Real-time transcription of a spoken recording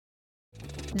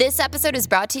This episode is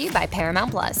brought to you by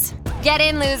Paramount Plus. Get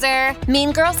in, loser!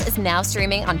 Mean Girls is now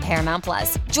streaming on Paramount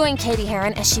Plus. Join Katie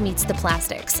Heron as she meets the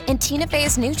plastics in Tina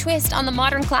Fey's new twist on the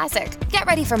modern classic. Get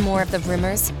ready for more of the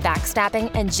rumors,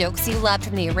 backstabbing, and jokes you loved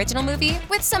from the original movie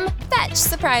with some fetch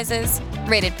surprises.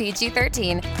 Rated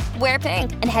PG-13. Wear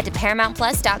pink and head to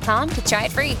ParamountPlus.com to try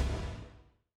it free.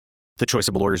 The choice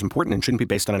of a lawyer is important and shouldn't be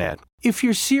based on an ad. If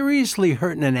you're seriously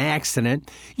hurt in an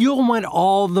accident, you'll want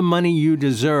all the money you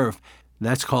deserve.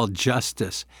 That's called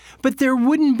justice. But there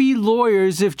wouldn't be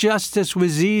lawyers if justice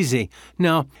was easy.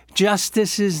 No,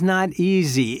 justice is not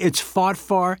easy. It's fought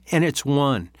for and it's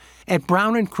won. At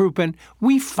Brown & Crouppen,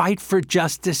 we fight for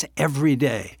justice every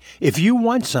day. If you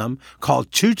want some, call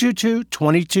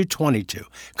 222-2222.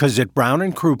 Because at Brown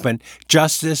 & Crouppen,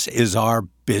 justice is our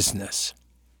business.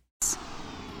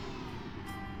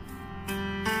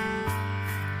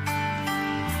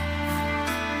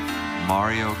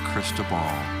 Mario Cristobal.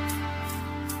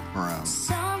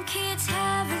 Some kids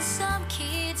have and some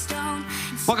kids don't.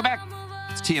 Welcome back.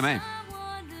 It's TMA.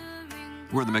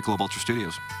 We're in the Michelob Ultra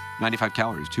Studios. 95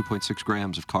 calories, 2.6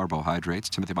 grams of carbohydrates.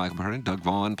 Timothy Michael Brennan, Doug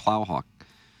Vaughn, Plowhawk,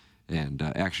 and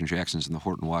Action Jackson's in the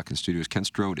Horton Watkins Studios. Ken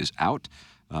Strode is out,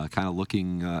 kind of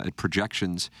looking at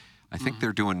projections. I think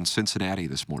they're doing Cincinnati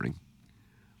this morning.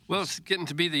 Well, it's getting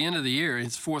to be the end of the year.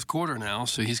 It's fourth quarter now,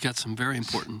 so he's got some very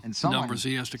important numbers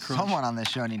he has to crunch. Someone on this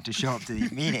show needs to show up to the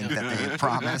meeting that they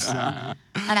promised. And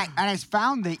I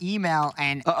found the email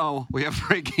and... Uh-oh, we have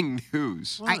breaking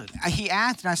news. He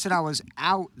asked, and I said I was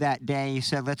out that day. He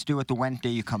said, let's do it the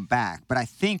Wednesday you come back. But I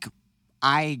think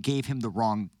I gave him the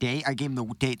wrong date. I gave him the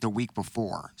date the week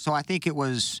before. So I think it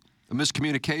was... A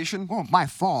miscommunication? Well, my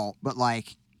fault, but,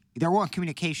 there wasn't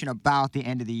communication about the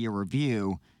end-of-the-year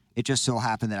review. It just so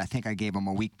happened that I think I gave him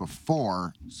a week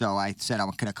before, so I said I'm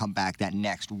going to come back that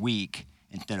next week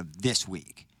instead of this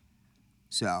week.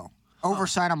 So,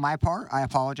 oversight on my part. I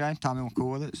apologize. Tommy was cool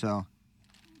with it, so.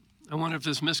 I wonder if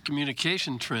this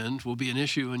miscommunication trend will be an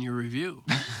issue in your review.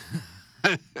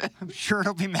 I'm sure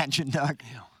it'll be mentioned, Doug.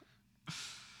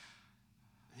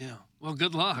 Yeah. Well,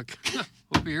 good luck.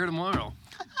 We'll be here tomorrow.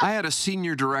 I had a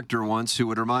senior director once who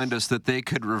would remind us that they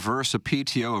could reverse a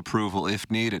PTO approval if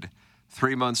needed.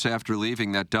 3 months after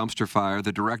leaving that dumpster fire,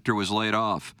 the director was laid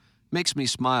off. Makes me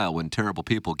smile when terrible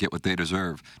people get what they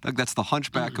deserve. Doug, that's the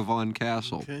Hunchback of Von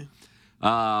Castle. Okay.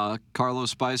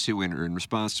 Carlos Spicy Wiener, in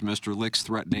response to Mr. Licks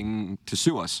threatening to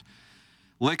sue us.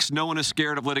 Licks, no one is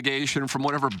scared of litigation from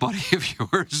whatever buddy of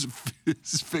yours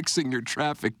is fixing your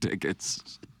traffic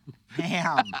tickets.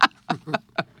 Damn.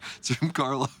 It's from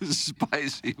Carlos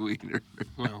Spicy Wiener.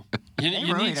 Well,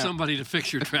 you need somebody to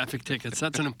fix your traffic tickets.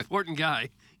 That's an important guy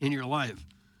in your life.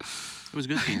 It was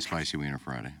good being Spicy Wiener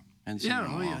Friday. He's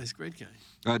a great guy.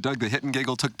 Doug, the hit and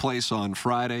giggle took place on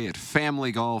Friday at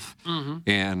Family Golf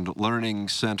and Learning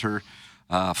Center.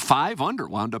 5 under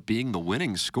wound up being the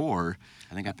winning score.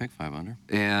 I think I picked 5 under.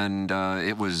 And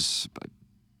it was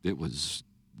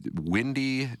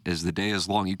windy as the day is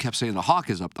long. You kept saying the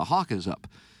hawk is up, the hawk is up.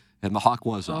 And the hawk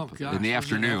was up in the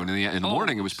afternoon. In the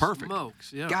morning, it was perfect.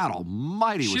 Smokes, yeah. God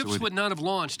almighty. Ships would not have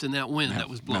launched in that wind that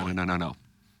was blowing. No.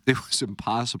 It was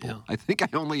impossible. Yeah. I think I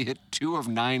only hit 2 of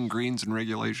 9 greens in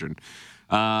regulation.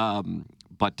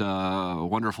 But a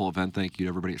wonderful event. Thank you to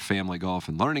everybody at Family Golf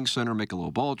and Learning Center,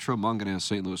 Michelob Ultra, Munganess,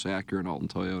 St. Louis Acura, and Alton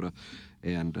Toyota,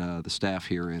 and the staff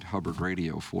here at Hubbard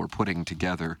Radio for putting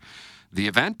together the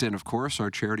event. And, of course,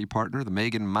 our charity partner, the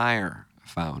Megan Meyer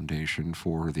Foundation,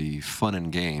 for the fun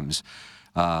and games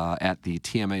at the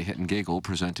TMA Hit and Giggle,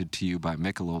 presented to you by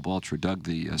Michelob Ultra. Doug,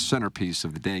 the centerpiece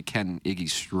of the day, Ken Iggy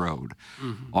Strode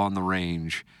on the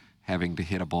range, having to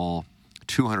hit a ball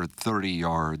 230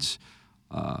 yards,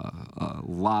 a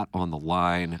lot on the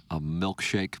line, a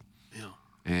milkshake. Yeah.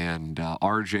 And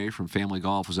RJ from Family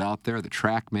Golf was out there. The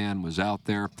track man was out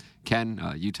there.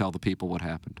 Ken, you tell the people what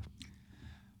happened.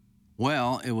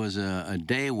 Well, it was a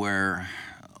day where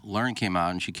Learn came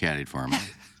out and she caddied for me.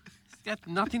 It's got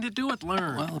nothing to do with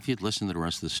Learn. Well, if you'd listen to the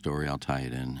rest of the story, I'll tie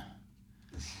it in.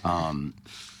 And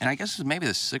I guess it's maybe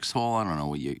the 6th hole. I don't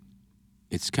know.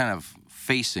 It's kind of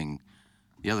facing,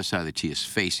 the other side of the tee is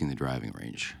facing the driving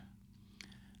range.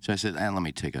 So I said, let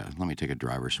me take a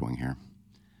driver swing here.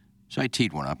 So I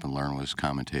teed one up, and Learn was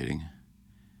commentating,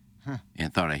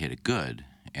 and thought I hit it good.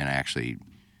 And I actually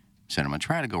said, I'm going to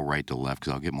try to go right to left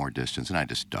because I'll get more distance, and I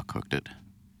just duck hooked it.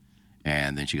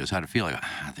 And then she goes, how'd it feel? I go,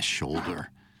 the shoulder.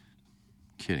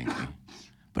 Kidding me.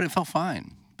 But it felt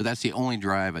fine. But that's the only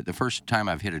drive, the first time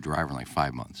I've hit a driver in like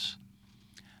 5 months.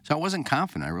 So I wasn't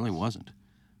confident. I really wasn't.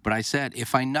 But I said,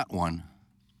 if I nut one,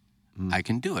 I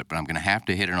can do it. But I'm going to have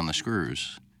to hit it on the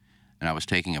screws. And I was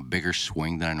taking a bigger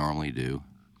swing than I normally do.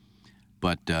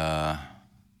 But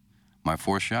my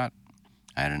fourth shot,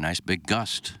 I had a nice big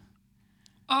gust.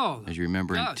 Oh, as you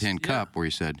remember in Tin Cup, where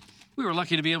he said, "We were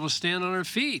lucky to be able to stand on our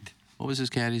feet." What was his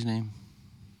caddy's name?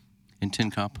 In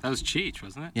Tin Cup? That was Cheech,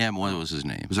 wasn't it? Yeah, what was his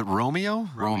name? Was it Romeo?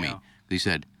 Romy. He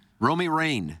said, Romy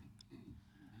Rain.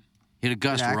 Hit a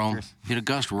gust, Rome. Hit a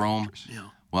gust, Rome. Yeah.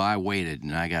 Well, I waited,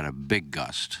 and I got a big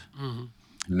gust.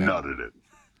 Nutted it.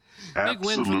 Big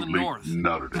wind from the north.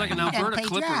 Nutted It's like an Alberta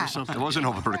Clipper or something. It was an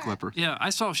Alberta Clipper. Yeah,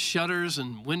 I saw shutters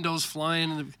and windows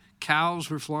flying, and the cows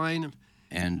were flying.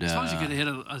 And I suppose you could have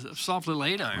hit a soft little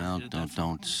 8-iron. Well,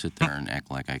 don't sit there and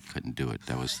act like I couldn't do it.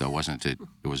 There was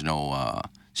no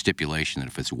stipulation that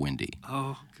if it's windy.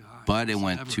 Oh God. But it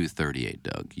went 238,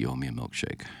 Doug. You owe me a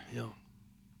milkshake.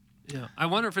 Yeah. I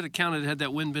wonder if it had counted had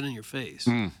that wind been in your face.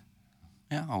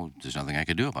 Yeah, there's nothing I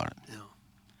could do about it. Yeah.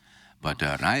 But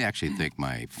I actually think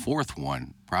my fourth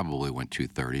one probably went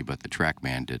 230, but the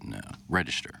TrackMan didn't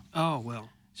register. Oh well.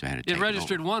 So I had to take it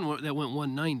registered one that went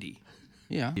 190.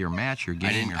 Yeah. Your match, your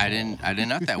game. I didn't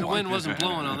nut that The one. wind wasn't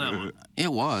blowing on that one.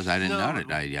 It was. I didn't nut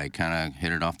it. I kind of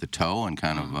hit it off the toe and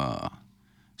kind of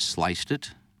sliced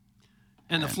it.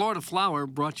 And the Florida Flower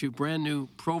brought you brand new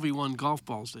Pro V1 golf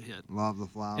balls to hit. Love the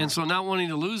flower. And so, not wanting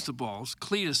to lose the balls,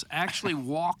 Cletus actually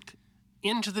walked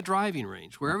into the driving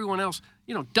range where everyone else,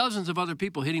 dozens of other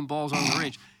people hitting balls on the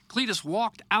range. Cletus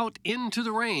walked out into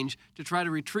the range to try to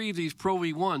retrieve these Pro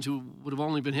V1s who would have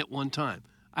only been hit one time.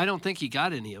 I don't think he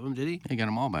got any of them, did he? He got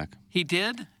them all back. He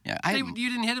did? Yeah. You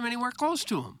didn't hit him anywhere close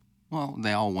to him. Well,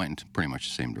 they all went in pretty much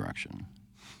the same direction.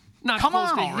 Not Come close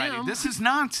on to already. him. This is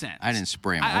nonsense. I didn't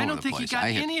spray them all I over don't the think place. he got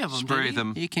any of them. Spray did he?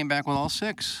 them. He came back with all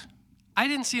 6. I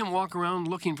didn't see him walk around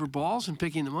looking for balls and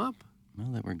picking them up. Well,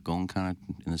 they were going kind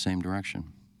of in the same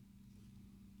direction.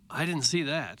 I didn't see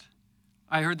that.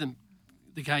 I heard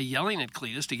the guy yelling at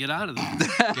Cletus to get out of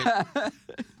there.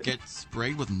 Get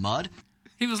sprayed with mud?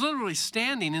 He was literally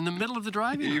standing in the middle of the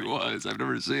driving range. He was. I've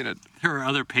never seen it. There were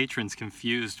other patrons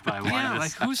confused by why Yeah, this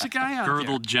like who's the guy out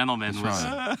girdled gentleman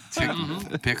was.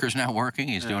 Picker's not working.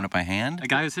 He's doing it by hand. The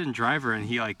guy was hitting driver, and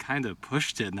he kind of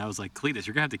pushed it, and I was like, Cletus,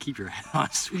 you're gonna have to keep your head on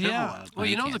a swivel. Yeah. Well,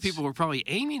 the people were probably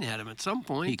aiming at him at some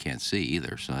point. He can't see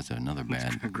either, so that's another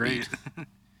bad Great. beat.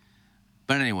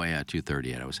 But anyway,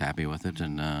 238. I was happy with it,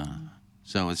 and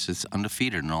so it's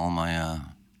undefeated in all my.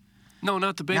 No,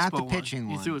 not the baseball Not the pitching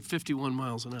one. one. He threw it 51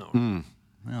 miles an hour.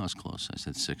 Well, it was close. I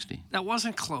said 60. That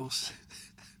wasn't close.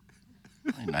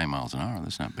 9 miles an hour.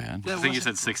 That's not bad. I think you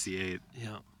said 68.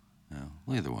 Yeah.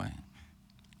 Well, either way.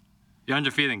 You're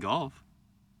undefeated in golf.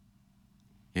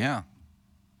 Yeah.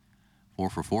 4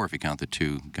 for 4 if you count the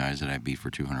 2 guys that I beat for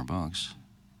 $200.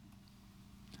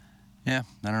 Yeah,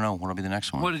 I don't know. What'll be the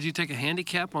next one? What, did you take a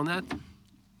handicap on that?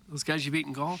 Those guys you beat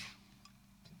in golf?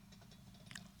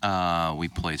 We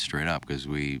played straight up because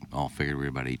we all figured we were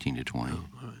about 18 to 20.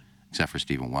 Except for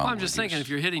Stephen Wildwood. Well, I'm just thinking if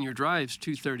you're hitting your drives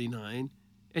 239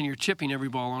 and you're chipping every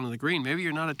ball onto the green, maybe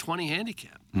you're not a 20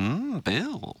 handicap.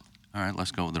 Bill. All right,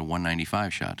 let's go with a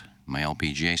 195 shot. My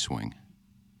LPGA swing.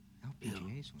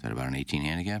 Is that about an 18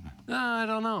 handicap? I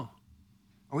don't know.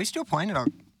 Are we still playing at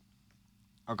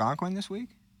Algonquin this week?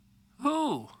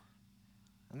 Who?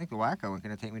 I think the wacko is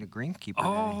going to take me to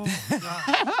Greenskeeper Day.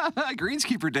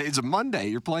 Greenskeeper Day is a Monday.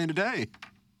 You're playing today.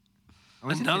 Oh,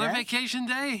 is it Another today? vacation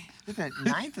day? Is it the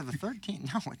 9th or the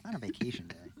 13th? No, it's not a vacation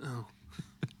day. Oh.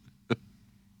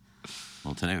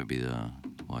 Well, today would be the,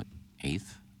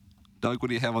 8th? Doug, what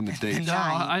do you have on the date? No,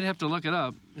 I'd have to look it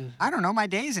up. I don't know my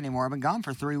days anymore. I've been gone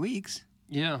for 3 weeks.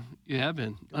 Yeah, you have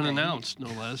been. Unannounced, no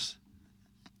less.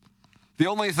 The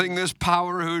only thing this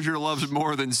power Hoosier loves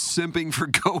more than simping for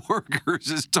coworkers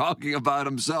is talking about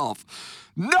himself.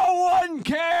 No one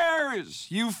cares,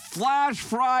 you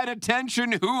flash-fried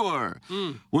attention whore.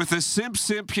 With a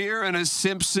simp here and a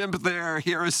simp there.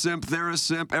 Here a simp, there a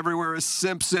simp, everywhere a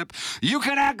simp. You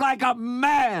can act like a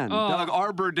man. Doug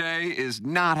Arbor Day is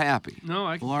not happy. No,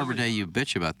 Well, Arbor Day, you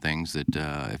bitch about things that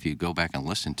if you go back and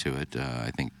listen to it,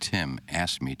 I think Tim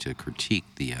asked me to critique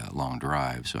the long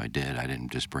drive, so I did. I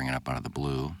didn't just bring it up out of the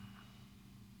blue.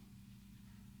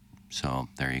 So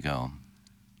there you go.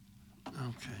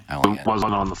 Okay. He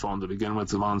wasn't on the phone to begin with.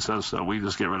 Devon says we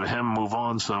just get rid of him, move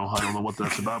on. So I don't know what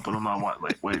that's about, but I'm not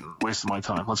wasting my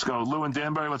time. Let's go. Lou and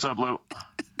Danbury. What's up, Lou?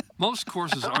 Most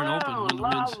courses aren't open when the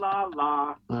wind's...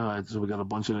 All right, so we got a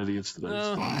bunch of idiots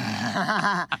today.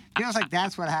 Feels like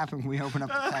that's what happened when we open up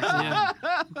the text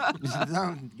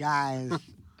line. Those guys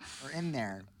are in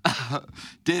there.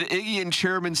 Did Iggy and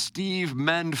Chairman Steve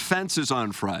mend fences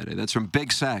on Friday? That's from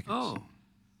Big Sack. Oh.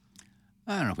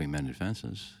 I don't know if we mended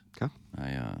fences. Okay.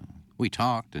 We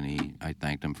talked, and I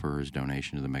thanked him for his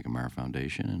donation to the Make America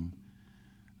Foundation,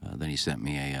 and then he sent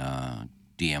me a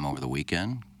DM over the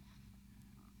weekend,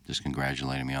 just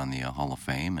congratulating me on the Hall of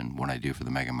Fame and what I do for the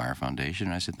Megan Meyer Foundation.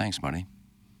 And I said, thanks, buddy.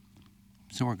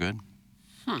 So we're good.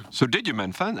 So did you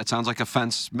mend fence? That sounds like a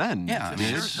fence mend. Yeah, I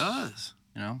mean, It sure does.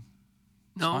 You know,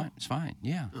 No. it's fine.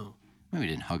 Yeah. Oh. Maybe we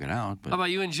didn't hug it out, but How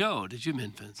about you and Joe? Did you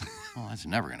mend fences? well, that's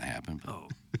never going to happen. But Oh.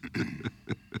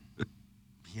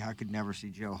 Yeah, I could never see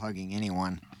Joe hugging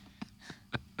anyone.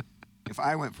 If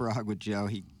I went for a hug with Joe,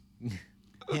 he'd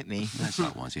hit me. I saw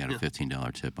it once. He had a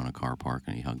 $15 tip on a car park,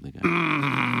 and he hugged the guy.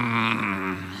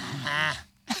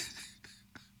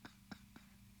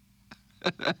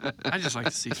 I just like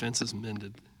to see fences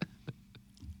mended.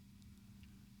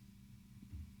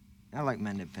 I like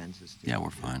mended fences, too. Yeah,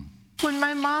 we're fine. When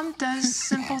my mom does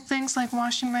simple things like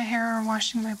washing my hair or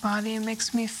washing my body, it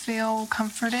makes me feel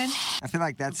comforted. I feel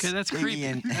like that's Okay, that's Iggy creepy.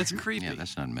 and- That's creepy. Yeah,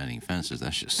 that's not mending fences.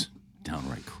 That's just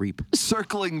downright creep.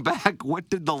 Circling back, what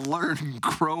did the learned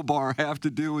crowbar have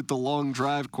to do with the long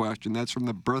drive question? That's from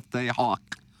the Birthday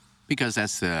Hawk. Because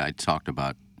that's I talked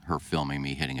about her filming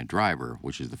me hitting a driver,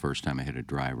 which is the first time I hit a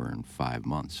driver in 5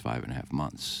 months, 5.5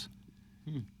 months.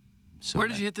 So Where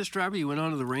did you hit this driver? You went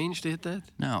onto the range to hit that?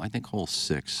 No, I think hole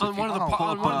 6. On one of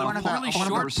the really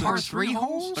short par 3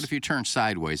 holes? But if you turn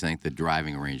sideways, I think the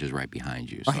driving range is right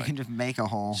behind you. Or So you can just make a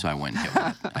hole. So I went and hit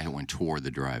one. I went toward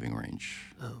the driving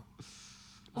range.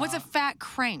 What's a fat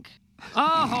crank?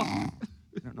 Oh.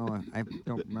 I don't know. I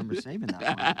don't remember saving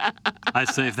that one. I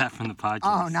saved that from the podcast.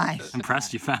 Oh, nice.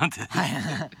 Impressed you found it.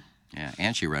 Yeah,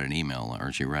 and she read an email,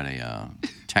 or she read a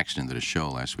text into the show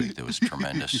last week that was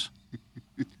tremendous.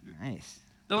 Nice.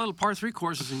 The little par 3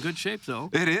 course is in good shape, though.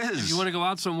 It is. If you want to go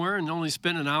out somewhere and only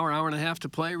spend an hour, hour and a half to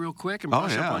play real quick and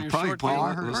brush up on your probably short play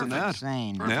game, less than that.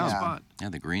 perfect spot. Yeah,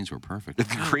 the greens were perfect.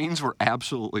 The greens were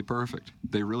absolutely perfect.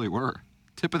 They really were.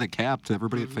 Tip of the cap to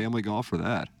everybody at Family Golf for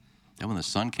that. And when the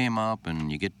sun came up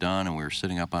and you get done and we were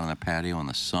sitting up on the patio in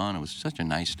the sun, it was such a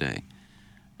nice day.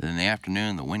 Then in the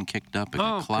afternoon, the wind kicked up, it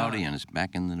got cloudy, God. and it's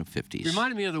back into the 50s.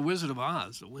 Reminded me of the Wizard of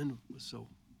Oz. The wind was so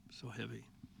heavy.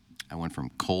 I went from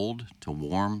cold to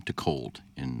warm to cold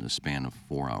in the span of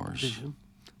 4 hours. Did you?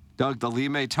 Doug, the Lee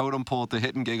totem pole at the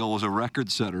Hit and Giggle was a record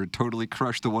setter. It totally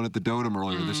crushed the one at the Dotem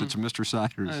earlier. This is Mr.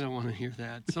 Siders. I don't want to hear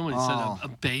that. Somebody said a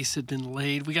base had been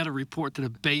laid. We got a report that a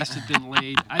base had been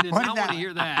laid. I did What not is want to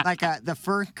hear that. Like the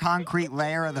first concrete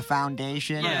layer of the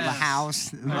foundation of the Yes.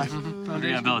 house. Like, You're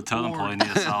going to build a totem pole, you need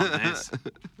a solid base.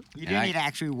 you do need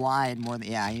actually wide more than,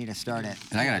 yeah, you need to start it.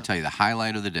 And I got to tell you, the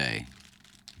highlight of the day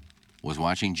was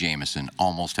watching Jameson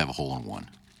almost have a hole-in-one.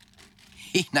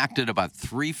 He knocked it about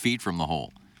 3 feet from the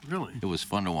hole. Really? It was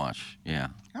fun to watch. Yeah.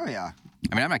 Oh, yeah.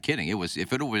 I mean, I'm not kidding. It was,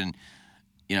 if it had been,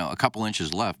 a couple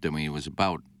inches left, I mean, it was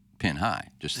about pin high,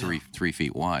 just 3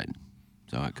 feet wide.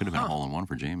 So it could have been a hole-in-one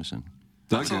for Jameson.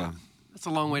 Doug, That's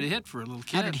a long way to hit for a little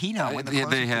kid. How did he know? When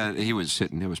the he was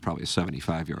hitting. It was probably a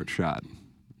 75-yard shot.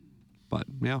 But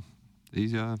yeah, he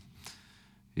had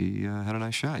a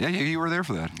nice shot. Yeah, you were there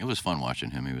for that. It was fun watching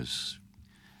him. He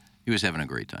was having a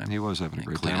great time. He was having a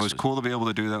great Cletus time. It was cool to be able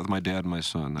to do that with my dad and my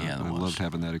son. Yeah, I it was. loved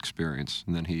having that experience.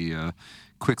 And then he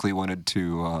quickly wanted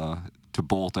to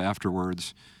bolt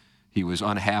afterwards. He was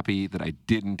unhappy that I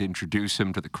didn't introduce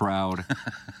him to the crowd.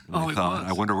 And I thought,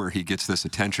 I wonder where he gets this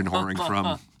attention whoring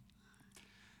from.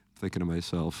 Thinking to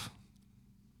myself,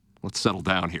 let's settle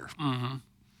down here. Mm-hmm.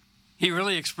 He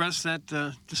really expressed that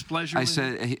displeasure. I with you?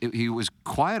 said he was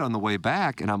quiet on the way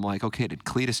back, and I'm like, okay, did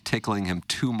Cletus tickling him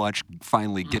too much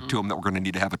finally get to him that we're going to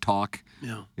need to have a talk?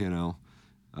 Yeah.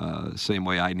 Same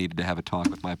way I needed to have a talk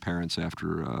with my parents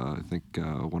after, I think,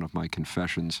 one of my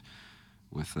confessions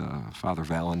with Father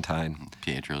Valentine.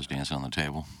 Pietro's dancing on the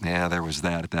table. Yeah, there was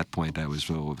that. At that point, I was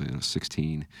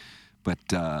 16. But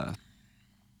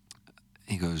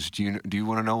he goes, do you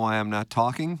want to know why I'm not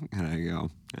talking? And I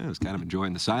go, I was kind of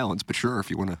enjoying the silence, but sure, if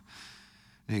you want to.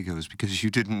 And he goes, because you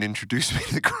didn't introduce me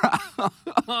to the crowd.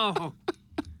 Oh.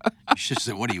 You should have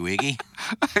said, what are you, Iggy?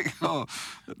 I go,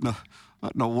 no,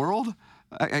 what in the world?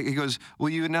 He goes, well,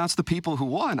 you announced the people who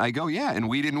won. I go, yeah, and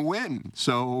we didn't win.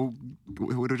 So it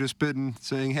would have just been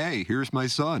saying, hey, here's my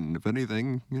son. If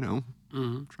anything,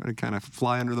 trying to kind of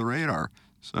fly under the radar.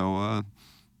 So,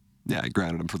 yeah, I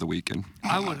grounded him for the weekend.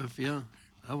 I would have, yeah.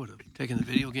 I would have taken the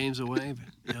video games away,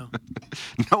 but,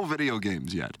 No video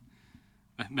games yet.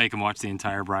 Make him watch the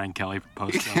entire Brian Kelly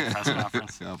post press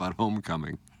conference. About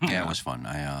homecoming. Yeah, it was fun.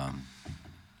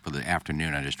 For the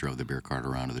afternoon, I just drove the beer cart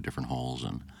around to the different holes,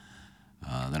 and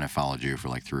then I followed you for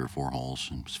like 3 or 4 holes.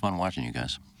 And it was fun watching you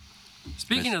guys.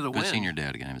 Speaking of the good wind. seeing your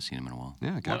dad again. I haven't seen him in a while.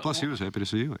 Yeah, God bless. He was happy to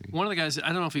see you. One of the guys, I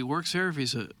don't know if he works there, if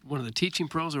he's one of the teaching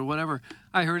pros or whatever,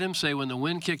 I heard him say when the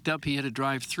wind kicked up, he had to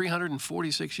drive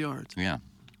 346 yards. Yeah.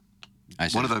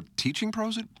 One of the teaching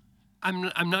pros?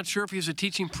 I'm not sure if he's a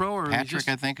teaching pro or Patrick,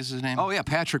 I think is his name. Oh yeah,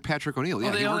 Patrick O'Neill.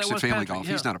 Yeah, he works that at was Family Patrick, Golf.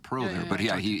 yeah. He's not a pro there, but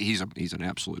yeah. he's an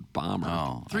absolute bomber.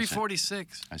 Oh,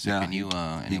 346. I said, can you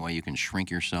any way you can shrink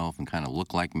yourself and kind of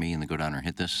look like me and then go down there and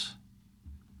hit this?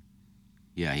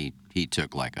 Yeah, he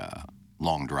took like a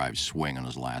long drive swing on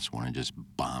his last one and just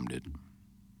bombed it.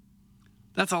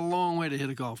 That's a long way to hit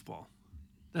a golf ball.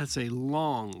 That's a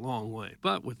long, long way.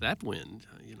 But with that wind,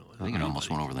 I think it almost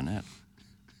went over the net.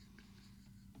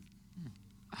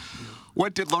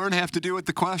 What did Learn have to do with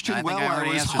the question? I think I I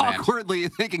already was answered that. awkwardly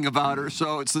thinking about her,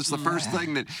 so it's just the first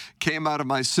thing that came out of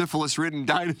my syphilis-ridden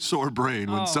dinosaur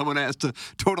brain when someone asked a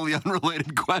totally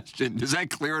unrelated question. Does that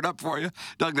clear it up for you?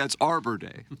 Doug, that's Arbor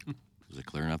Day. Was it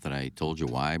clear enough that I told you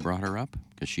why I brought her up?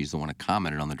 Because she's the one that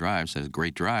commented on the drive, says,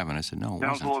 great drive. And I said, no, it Sounds a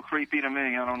wasn't. little creepy to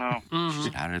me. I don't know. She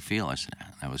said, how did it feel? I said,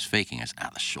 I was faking. I said,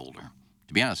 the shoulder.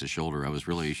 To be honest, the shoulder, I was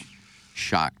really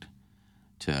shocked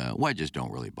I just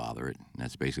don't really bother it. And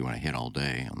that's basically when I hit all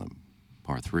day on the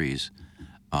par threes.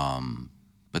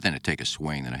 But then to take a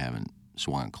swing that I haven't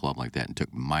swung a club like that and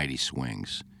took mighty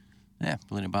swings,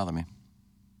 really didn't bother me.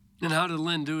 And how did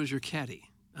Lynn do as your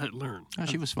caddy? Learn. Oh,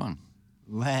 she was fun.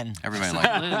 Len. Everybody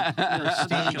liked Lynn.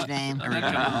 Stage name.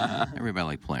 Everybody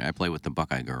liked playing. I played with the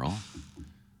Buckeye girl,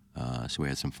 so we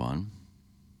had some fun.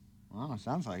 Well,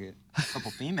 sounds like it. A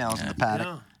couple females in the paddock.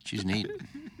 Yeah. She's neat.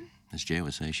 As Jay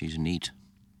would say, she's neat.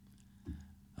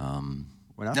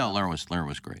 What else? No, Learn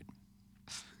was great.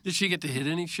 Did she get to hit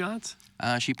any shots?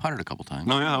 She putted a couple times.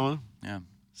 Oh, yeah, well. Yeah.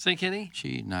 Sink any?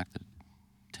 She knocked a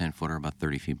 10-footer about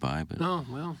 30 feet by, but Oh,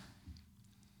 well.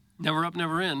 Never up,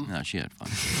 never in. no, she had fun.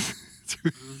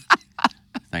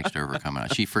 Thanks to her for coming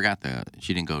out. She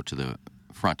didn't go to the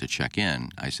front to check in.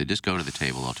 I said, just go to the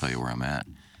table, I'll tell you where I'm at.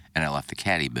 And I left the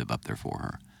caddy bib up there for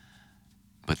her.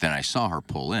 But then I saw her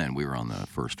pull in. We were on the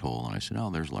first hole, and I said, oh,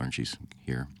 there's Lauren, she's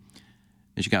here.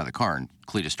 And she got out of the car, and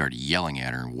Cletus started yelling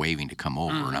at her and waving to come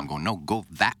over. And I'm going, no, go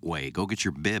that way. Go get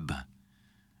your bib.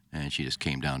 And she just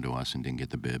came down to us and didn't get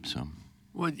the bib, so...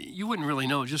 Well, you wouldn't really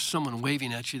know. Just someone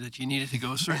waving at you that you needed to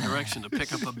go a certain direction to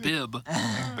pick up a bib.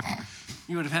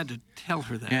 You would have had to tell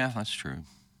her that. Yeah, that's true.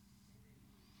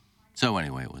 So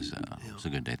anyway, it was a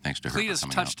good day. Thanks to her for Cletus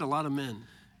coming touched out. a lot of men.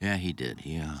 Yeah, he did.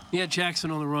 He had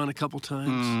Jackson on the run a couple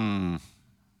times.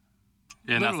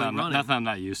 Yeah, Literally nothing running. I'm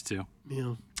not used to.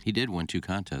 Yeah. He did win 2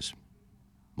 contests.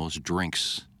 Most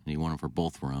drinks, and he won them for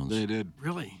both rounds. They did.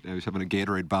 Really? He was having a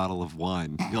Gatorade bottle of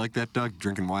wine. You like that, Doug?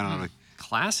 Drinking wine out of a...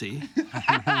 Classy. You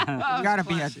got to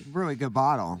be a really good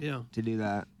bottle to do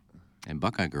that. And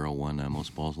Buckeye Girl won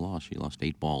most balls lost. She lost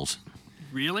 8 balls.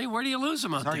 Really? Where do you lose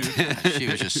them out there? She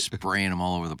was just spraying them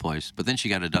all over the place. But then she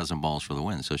got a dozen balls for the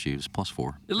win, so she was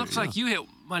 +4. It looks like you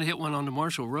might have hit one on the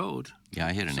Marshall Road. Yeah,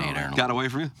 I hit an 8-iron. Got away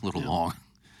from you? A little long.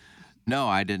 No,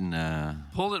 I didn't.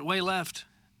 Pulled it way left.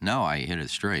 No, I hit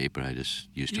it straight, but I just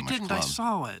used too much didn't. club. I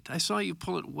saw it. I saw you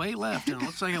pull it way left, and it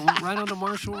looks like it went right onto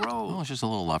Marshall Road. Well, it's just a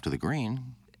little left of the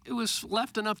green. It was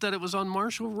left enough that it was on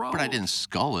Marshall Road. But I didn't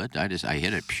skull it. I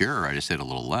hit it pure. I just hit a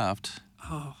little left.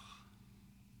 Oh.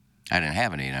 I didn't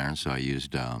have an 8-iron, so I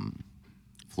used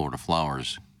Florida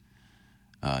Flowers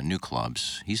new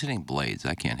clubs. He's hitting blades.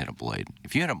 I can't hit a blade.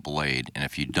 If you hit a blade, and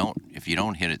if you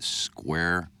don't hit it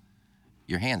square,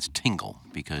 your hands tingle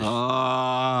because.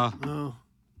 Oh.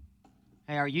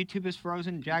 Hey, our YouTube is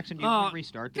frozen. Jackson, do you want to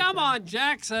restart this? Come on,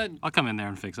 Jackson. I'll come in there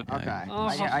and fix it. Okay.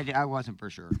 I wasn't for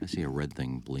sure. I see a red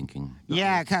thing blinking.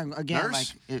 Yeah, kind of, again,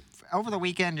 Nurse? over the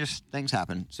weekend, just things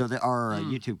happen. So our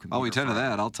YouTube computer. Oh, we tend to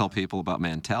that. I'll tell people about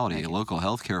Mentality, a local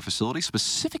healthcare facility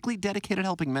specifically dedicated to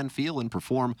helping men feel and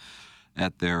perform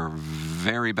at their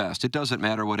very best. It doesn't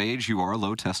matter what age you are,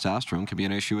 low testosterone can be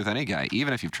an issue with any guy.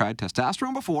 Even if you've tried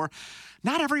testosterone before,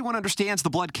 not everyone understands the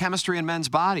blood chemistry in men's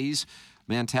bodies.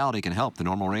 Mentality can help. The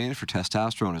normal range for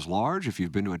testosterone is large. If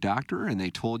you've been to a doctor and they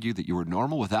told you that you were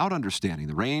normal without understanding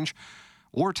the range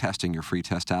or testing your free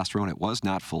testosterone, it was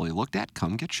not fully looked at,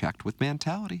 come get checked with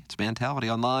Mentality. It's Mentality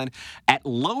online at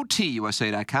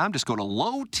lowtusa.com. Just go to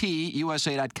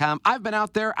lowtusa.com. I've been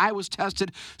out there. I was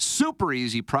tested. Super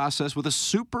easy process with a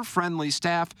super friendly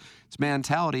staff. It's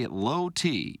Mentality at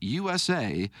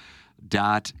lowtusa.com.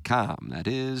 That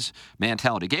is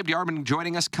Mentality. Gabe DeArmond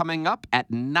joining us coming up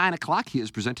at 9 o'clock. He is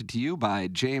presented to you by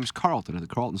James Carlton of the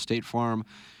Carlton State Farm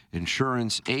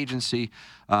Insurance Agency.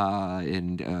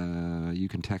 And you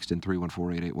can text in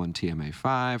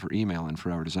 314-881-TMA5 or email in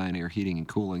for our design, air, heating, and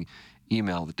cooling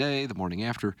email of the day, the morning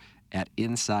after, at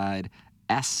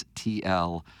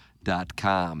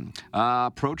InsideSTL.com.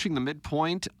 Approaching the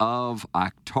midpoint of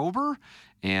October,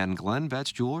 And Glenn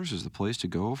Betts Jewelers is the place to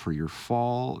go for your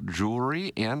fall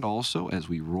jewelry. And also, as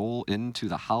we roll into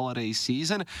the holiday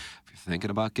season, if you're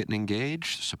thinking about getting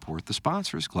engaged, support the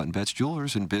sponsors. Glenn Betts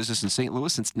Jewelers, in business in St.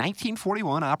 Louis since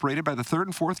 1941, operated by the third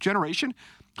and fourth generation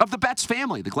of the Betts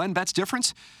family. The Glenn Betts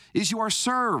difference is you are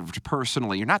served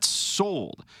personally. You're not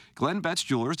sold. Glenn Betts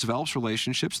Jewelers develops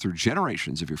relationships through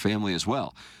generations of your family as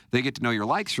well. They get to know your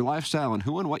likes, your lifestyle, and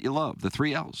who and what you love. The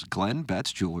 3 L's,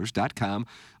 GlennBettsJewelers.com.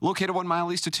 Located 1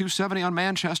 mile east of 270 on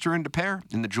Manchester and De Pere.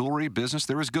 In the jewelry business,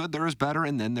 there is good, there is better,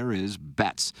 and then there is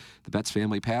Betts. The Betts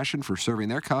family passion for serving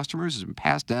their customers has been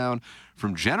passed down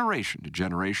from generation to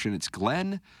generation. It's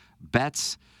Glenn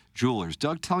Betts Jewelers.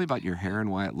 Doug, tell me about your hair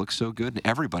and why it looks so good. And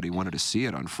everybody wanted to see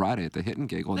it on Friday at the Hit and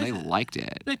Giggle, and they liked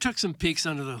it. They took some peeks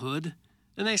under the hood,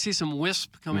 and they see some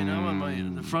wisp coming out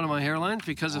on the front of my hairline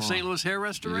because of St. Louis Hair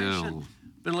Restoration. Ew.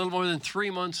 Been a little more than 3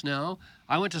 months now.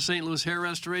 I went to St. Louis Hair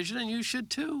Restoration, and you should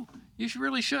too. You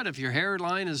really should. If your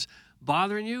hairline is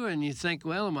bothering you and you think,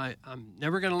 well, I'm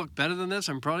never going to look better than this,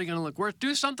 I'm probably going to look worse,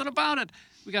 do something about it.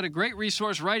 We got a great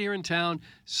resource right here in town.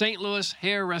 St. Louis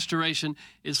Hair Restoration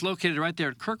is located right there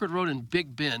at Kirkwood Road in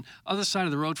Big Bend, other side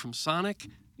of the road from Sonic.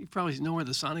 You probably know where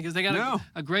the Sonic is. They got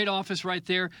a great office right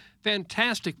there.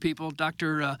 Fantastic people.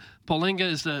 Dr.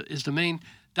 Polinga is the main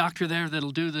doctor there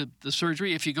that'll do the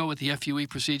surgery if you go with the FUE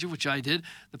procedure, which I did.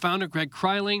 The founder, Greg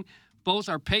Kryling, both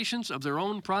are patients of their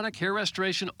own product, hair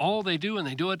restoration. All they do, and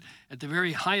they do it at the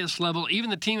very highest level. Even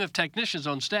the team of technicians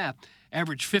on staff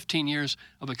average 15 years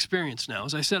of experience now.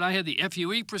 As I said, I had the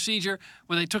FUE procedure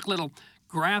where they took little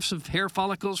grafts of hair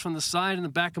follicles from the side and the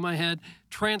back of my head,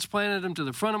 transplanted them to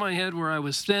the front of my head where I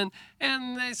was thin,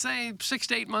 and they say 6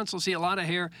 to 8 months will see a lot of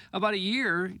hair, about a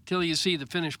year till you see the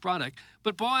finished product.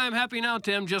 But boy, I'm happy now,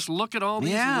 Tim. Just look at all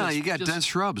these wisps. You got dense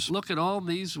shrubs. Look at all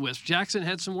these wisps. Jackson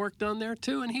had some work done there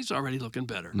too, and he's already looking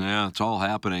better. Yeah, it's all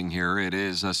happening here. It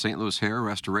is St. Louis Hair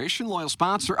Restoration, loyal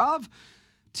sponsor of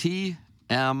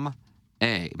TMA.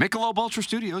 Michelob Ultra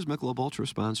Studios, Michelob Ultra,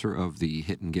 sponsor of the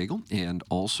Hit and Giggle, and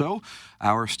also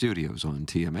our studios on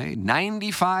TMA.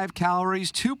 95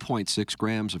 calories, 2.6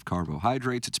 grams of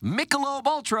carbohydrates. It's Michelob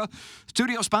Ultra,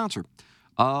 studio sponsor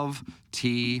of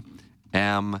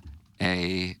TMA.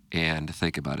 And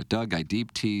think about it, Doug, I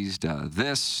deep teased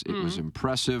this. It was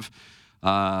impressive.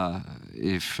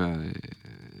 If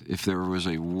there was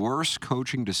a worse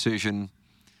coaching decision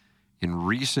in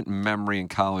recent memory in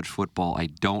college football, I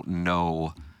don't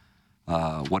know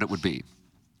what it would be.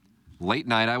 Late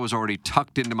night, I was already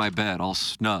tucked into my bed, all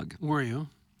snug. Were you?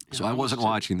 So I wasn't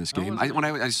watching this game. When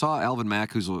I saw Alvin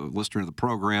Mack, who's a listener to the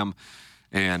program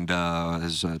and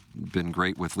has been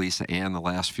great with Lisa Ann the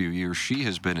last few years, she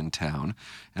has been in town,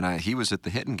 and he was at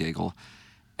the Hit and Giggle.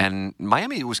 And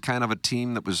Miami was kind of a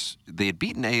team they had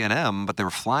beaten A&M, but they were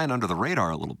flying under the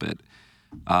radar a little bit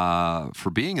for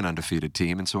being an undefeated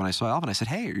team. And so when I saw Alvin, I said,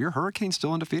 hey, are your Hurricanes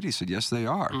still undefeated? He said, yes, they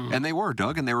are. And they were,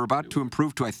 Doug, and they were about to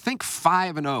improve to, I think,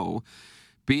 5-0,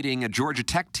 beating a Georgia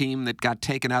Tech team that got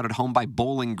taken out at home by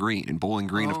Bowling Green. And Bowling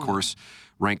Green, of course,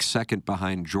 ranks second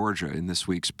behind Georgia in this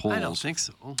week's polls. I don't think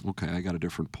so. Okay, I got a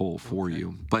different poll for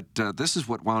you. But this is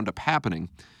what wound up happening.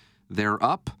 They're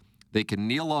up. They can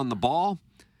kneel on the ball.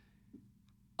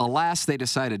 Alas, they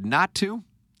decided not to.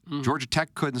 Georgia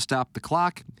Tech couldn't stop the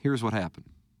clock. Here's what happened.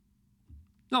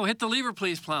 No, hit the lever,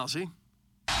 please, Plowsy.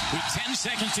 With 10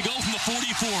 seconds to go from the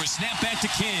 44, snap back to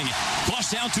King.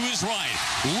 Flush out to his right.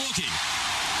 Looking.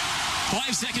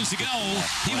 5 seconds to go.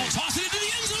 He will toss it into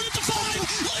the end zone at the 5.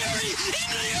 Larry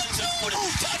into the end zone.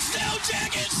 Touchdown,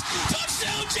 Jackets.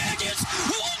 Touchdown, Jackets.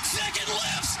 1 second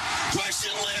left.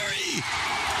 Question Larry.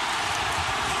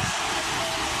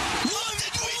 What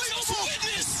did we just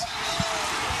witness?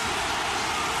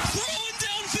 Throwing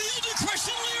downfield to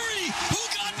Christian Leary, who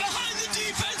got behind the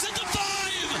defense at the 5.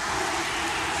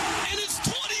 And it's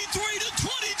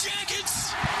 23-20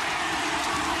 Jackets.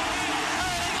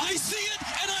 I see it,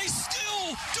 and I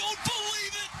still don't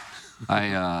believe it.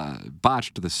 I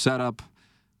botched the setup.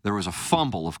 There was a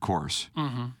fumble, of course.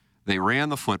 They ran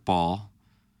the football.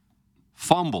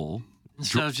 Fumble.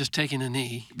 Instead of just taking a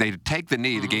knee. They take the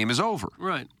knee. The game is over.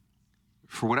 Right.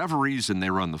 For whatever reason, they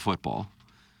run the football.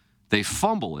 They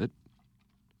fumble it.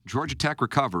 Georgia Tech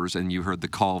recovers, and you heard the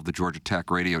call of the Georgia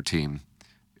Tech radio team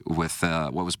with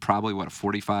what was probably, a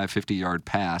 45, 50-yard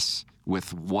pass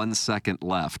with 1 second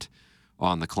left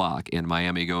on the clock. And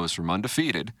Miami goes from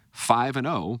undefeated,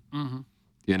 5-0,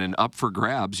 in an up for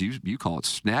grabs, you call it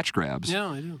snatch grabs. Yeah,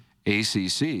 I do.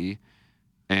 ACC,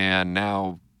 and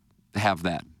now have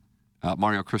that.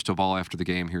 Mario Cristobal, after the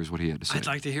game, here's what he had to say. I'd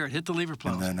like to hear it. Hit the lever,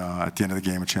 please. And then at the end of the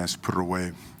game, a chance to put it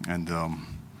away. And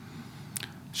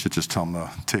should just tell them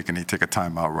to take a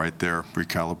timeout right there,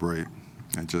 recalibrate,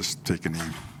 and just take a knee.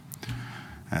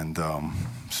 And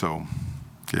so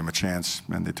gave them a chance,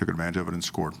 and they took advantage of it and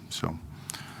scored. So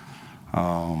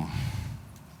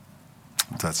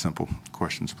it's that simple.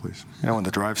 Questions, please. When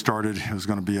the drive started, it was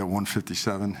going to be at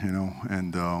 157,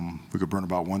 and we could burn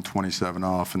about 127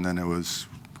 off, and then it was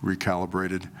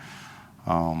recalibrated.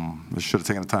 We should have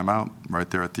taken a timeout right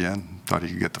there at the end. Thought he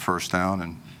could get the first down,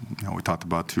 and we talked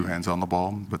about 2 hands on the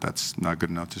ball, but that's not good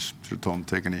enough. Just should have told him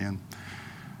to take a knee in.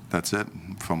 That's it.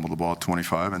 Fumbled the ball at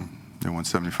 25, and they went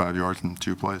 75 yards in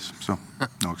 2 plays. So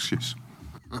no excuse.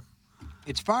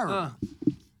 It's fire.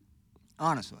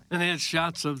 Honestly. And they had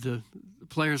shots of the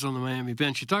players on the Miami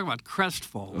bench. You talk about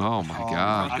crestfallen. Oh, my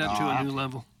God. Brought that to a new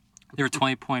level. They were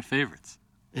 20-point favorites.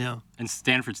 Yeah. And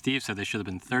Stanford Steve said they should have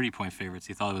been 30-point favorites.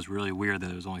 He thought it was really weird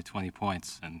that it was only 20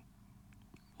 points. And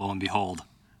lo and behold.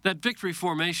 That victory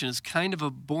formation is kind of a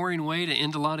boring way to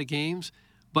end a lot of games.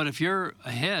 But if you're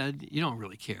ahead, you don't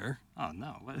really care. Oh,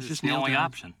 no. It's It's just the kneel only down.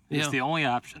 option. It's the only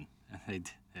option.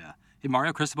 Yeah.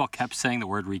 Mario Cristobal kept saying the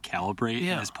word recalibrate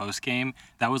in his postgame.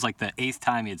 That was like the 8th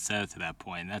time he had said it to that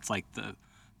point. And that's like the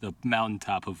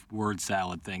mountaintop of word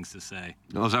salad things to say.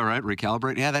 Oh, is that right?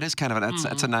 Recalibrate? Yeah, that is kind of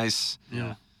that's a nice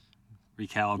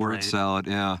Recalibrate. word salad.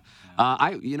 Yeah.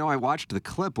 I watched the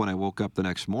clip when I woke up the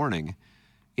next morning,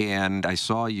 and I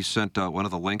saw you sent one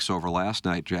of the links over last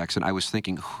night, Jackson. I was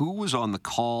thinking, who was on the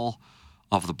call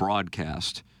of the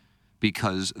broadcast?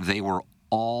 Because they were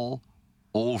all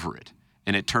over it.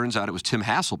 And it turns out it was Tim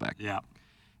Hasselbeck. Yeah.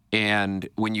 And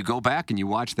when you go back and you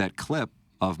watch that clip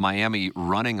of Miami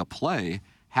running a play,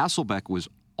 Hasselbeck was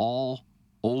all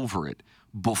over it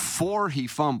before he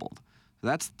fumbled.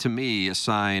 That's, to me, a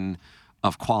sign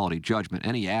of quality judgment.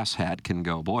 Any asshat can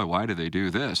go, boy, why did they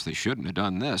do this? They shouldn't have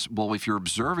done this. Well, if you're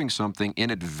observing something in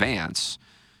advance,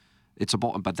 it's a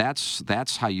ball. But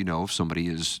that's how you know if somebody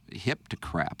is hip to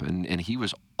crap. And he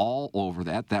was all over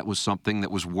that. That was something that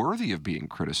was worthy of being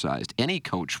criticized. Any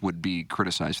coach would be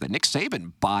criticized for that. Nick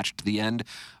Saban botched the end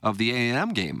of the A&M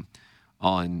game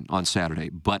on Saturday,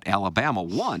 but Alabama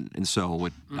won, and so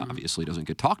it obviously doesn't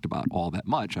get talked about all that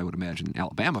much. I would imagine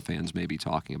Alabama fans may be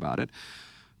talking about it,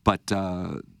 but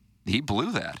he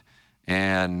blew that.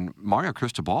 And Mario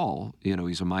Cristobal,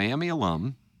 he's a Miami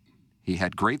alum. He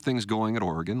had great things going at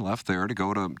Oregon, left there to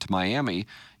go to Miami.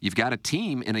 You've got a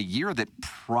team in a year that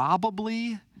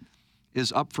probably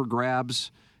is up for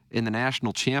grabs in the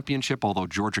national championship, although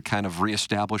Georgia kind of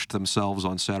reestablished themselves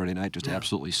on Saturday night, just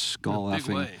absolutely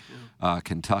skull-effing.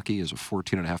 Kentucky is a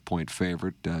 14.5-point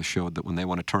favorite, showed that when they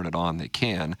want to turn it on, they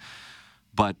can.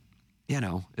 But,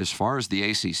 as far as the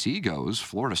ACC goes,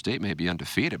 Florida State may be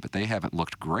undefeated, but they haven't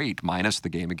looked great, minus the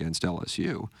game against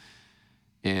LSU.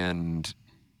 And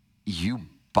you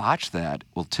botched that.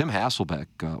 Well, Tim Hasselbeck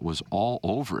was all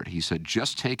over it. He said,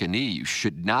 just take a knee. You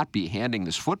should not be handing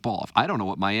this football off. I don't know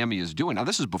what Miami is doing. Now,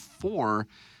 this is before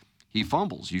he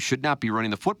fumbles. You should not be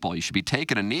running the football. You should be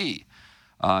taking a knee.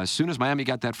 As soon as Miami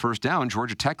got that first down,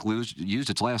 Georgia Tech used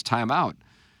its last timeout.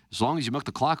 As long as you milk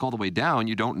the clock all the way down,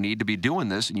 you don't need to be doing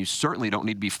this, and you certainly don't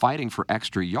need to be fighting for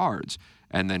extra yards.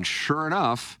 And then sure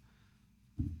enough,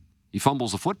 he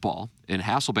fumbles the football, and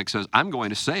Hasselbeck says, I'm going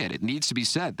to say it. It needs to be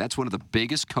said. That's one of the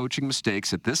biggest coaching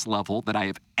mistakes at this level that I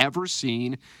have ever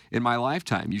seen in my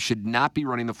lifetime. You should not be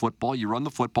running the football. You run the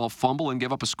football, fumble, and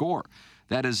give up a score.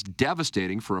 That is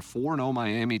devastating for a 4-0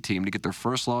 Miami team to get their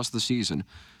first loss of the season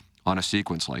on a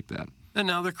sequence like that. And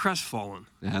now they're crestfallen.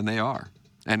 And they are.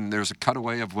 And there's a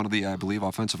cutaway of one of the, I believe,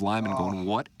 offensive linemen going,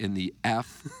 what in the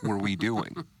F were we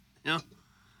doing? Yeah.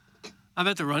 I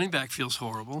bet the running back feels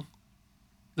horrible.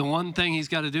 The one thing he's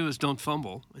got to do is don't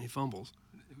fumble, and he fumbles.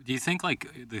 Do you think,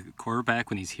 the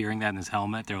quarterback, when he's hearing that in his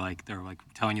helmet, they're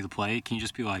telling you the play, can you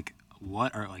just be like,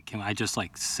 what? Or, can I just,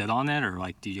 sit on it? Or,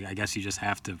 I guess you just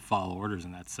have to follow orders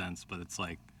in that sense. But it's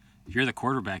like, if you're the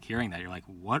quarterback hearing that, you're like,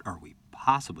 what are we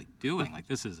possibly doing?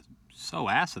 This is so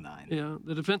asinine. Yeah,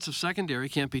 the defensive secondary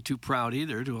can't be too proud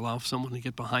either to allow someone to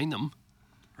get behind them.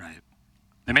 Right.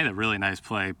 They made a really nice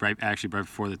play, right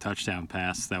before the touchdown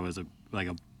pass. That was a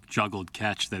juggled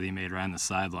catch that he made right on the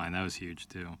sideline. That was huge,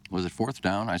 too. Was it 4th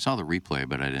down? I saw the replay,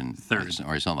 but I didn't. Third.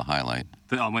 I saw the highlight.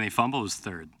 When he fumbled, it was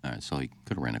 3rd. All right, so he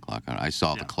could have ran the clock out. I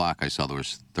saw the clock. I saw there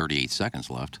was 38 seconds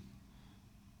left.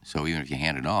 So even if you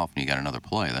hand it off and you got another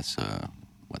play, that's,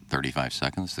 35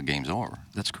 seconds? The game's over.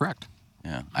 That's correct.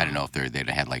 Yeah. I didn't know if they'd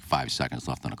had 5 seconds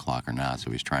left on the clock or not,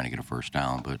 so he was trying to get a first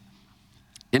down, but...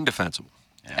 Indefensible.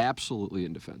 Yeah. Absolutely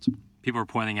indefensible. People were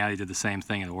pointing out he did the same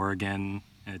thing at Oregon,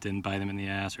 and it didn't bite him in the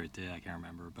ass, or it did, I can't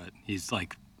remember, but he's he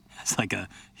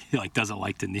doesn't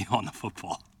like to kneel on the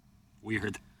football.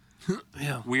 Weird.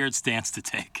 Yeah. Weird stance to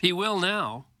take. He will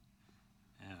now.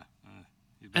 Yeah.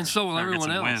 And so will Better get everyone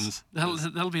some else.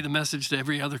 wins. That'll be the message to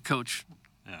every other coach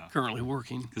currently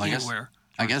working anywhere.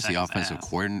 I guess the offensive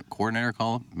coordinator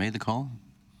made the call.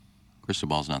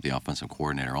 Cristobal's not the offensive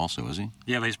coordinator also, is he?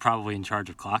 Yeah, but he's probably in charge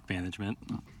of clock management.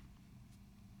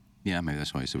 Yeah, maybe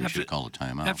that's why he said we should call a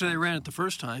timeout. After they ran it the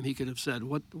first time, he could have said,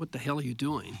 "What the hell are you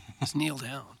doing? Just kneel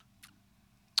down."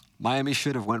 Miami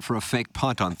should have went for a fake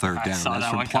punt on third I down. saw That's that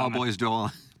from one coming.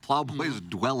 Plowboys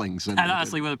dwellings. And That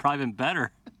honestly would have probably been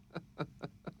better.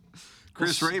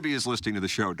 Chris Raby is listening to the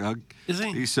show, Doug. Is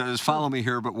he? He says, "Follow me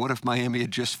here, but what if Miami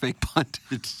had just fake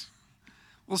punted?"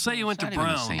 Well, say you went to not even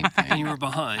the Brown same thing. and you were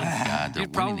behind. God, they're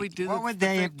You'd probably do What would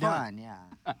they have done? Yeah.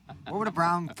 What would a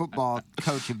Brown football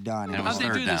coach have done? And it was How'd they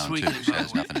third do this down, too, weekend, so by it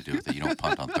has the way? nothing to do with it. You don't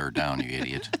punt on third down, you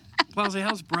idiot. Plowsy,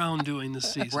 how's Brown doing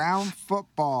this season? Brown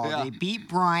football. Yeah. They beat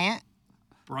Bryant.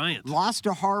 Bryant. Lost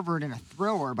to Harvard in a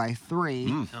thriller by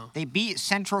 3. Oh. They beat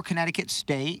Central Connecticut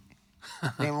State.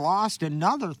 They lost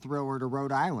another thriller to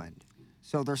Rhode Island.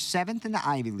 So they're 7th in the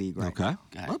Ivy League right now.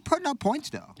 We're putting up points,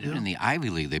 though. Even in the Ivy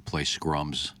League, they play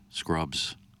scrubs.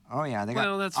 Oh, yeah. They got,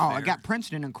 Well, that's I fair. got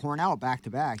Princeton and Cornell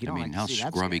back-to-back. You I don't mean, like how to see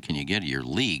that scrubby can you get at your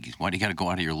league? Why do you got to go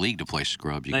out of your league to play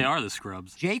scrubs? They are the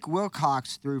scrubs. Jake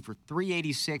Wilcox threw for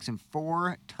 386 and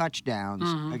 4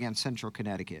 touchdowns against Central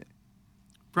Connecticut.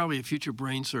 Probably a future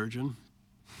brain surgeon.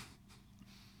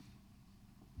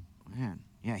 Man,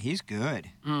 yeah, he's good.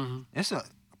 Mm-hmm. This is a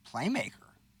playmaker.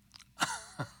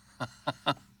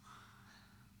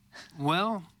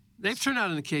 Well, they've turned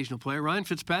out an occasional player. Ryan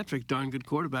Fitzpatrick, darn good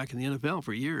quarterback in the NFL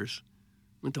for years.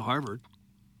 Went to Harvard.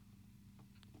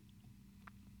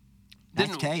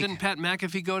 Nice take. Didn't Pat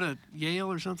McAfee go to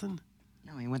Yale or something?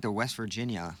 No, he went to West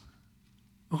Virginia.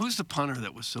 Well, who's the punter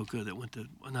that was so good that went to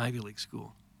an Ivy League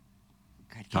school?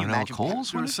 God, can you Darnell imagine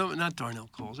Coles? There was not Darnell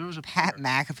Coles. There was a Pat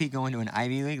McAfee going to an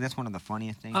Ivy League? That's one of the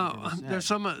funniest things I've Oh, ever said. there's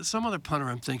some other punter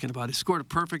I'm thinking about. He scored a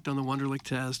perfect on the Wonderlic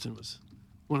test and was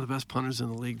one of the best punters in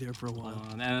the league there for a while.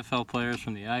 NFL players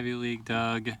from the Ivy League,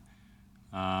 Doug.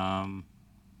 Not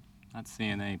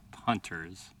seeing any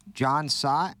punters. John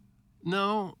Sott?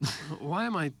 No. Why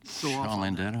am I so off? Sean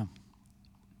on that? Landetta.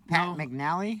 Pat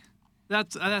McNally?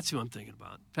 That's who I'm thinking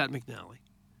about. Pat McNally.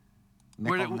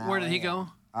 Where did he go?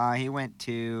 He went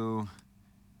to...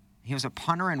 He was a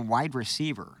punter and wide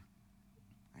receiver.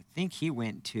 I think he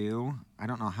went to... I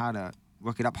don't know how to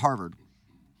look it up. Harvard.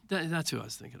 That's who I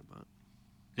was thinking about.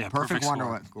 Yeah, Perfect score.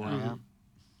 Wonderlic score, Mm-hmm. yeah.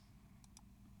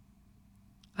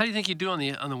 How do you think you do on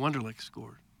the Wonderlic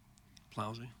score,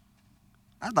 Plowsy?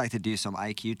 I'd like to do some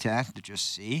IQ test to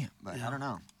just see, but I don't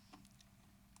know.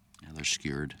 Yeah, they're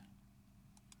skewered.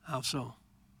 How so?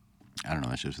 I don't know.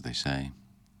 That's just what they say.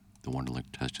 The Wonderlic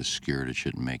test is skewered. It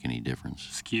shouldn't make any difference.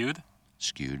 Skewed?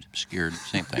 Skewed. Skewered.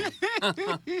 Same thing.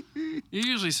 You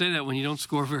usually say that when you don't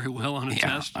score very well on a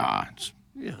test. Yeah.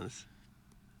 Yes.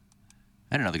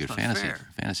 I had another good It's not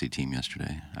fantasy team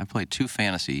yesterday. I played 2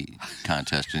 fantasy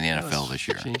contests in the NFL this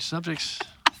year. Change subjects.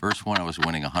 First one, I was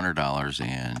winning $100,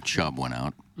 and Chubb went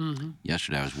out. Mm-hmm.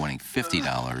 Yesterday, I was winning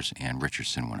 $50, and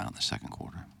Richardson went out in the second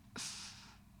quarter.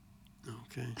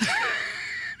 Okay.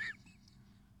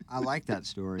 I like that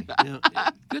story. Yeah.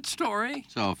 Good story.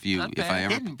 So if I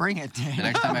ever Didn't bring it to the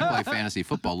next time I play fantasy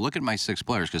football, look at my 6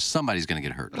 players because somebody's going to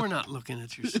get hurt. We're not looking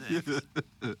at your six.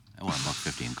 I won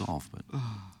 $1.50 in golf, but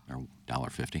or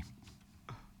 $1.50.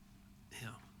 Yeah.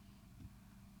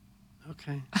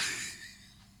 Okay.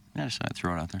 I decided to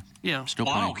throw it out there. Yeah. Still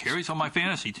Well, I playing. don't care. He's on my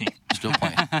fantasy team. Still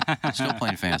playing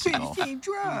fantasy golf. You play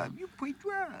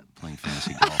drug. Playing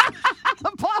fantasy golf.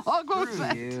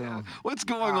 What's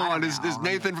going on? Is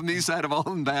Nathan from the east side of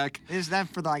Alton back? Is that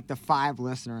for like the 5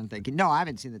 listener and thinking? No, I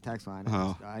haven't seen the text line.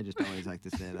 Oh. I just always like to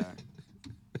say that.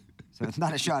 So it's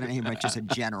not a shot at anybody, just a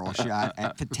general shot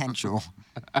at potential.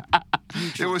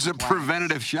 It was a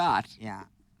preventative shot. Yeah.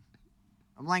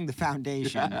 I'm laying the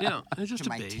foundation. Yeah, it's just to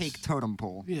a my base. take totem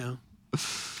pole. Yeah. I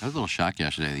was a little shocked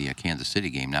yesterday at the Kansas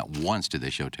City game. Not once did they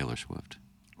show Taylor Swift.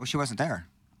 Well, she wasn't there.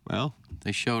 Well,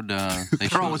 they showed. They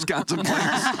they're all Wisconsin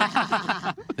players.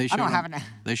 They showed. I don't have them, an.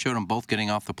 they showed them both getting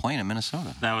off the plane in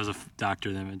Minnesota. That was a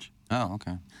doctored image. Oh,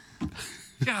 okay.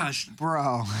 Gosh. Bro.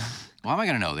 Well, how am I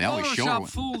going to know? They always show her. Photoshop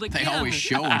fooled They again. always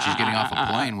show when she's getting off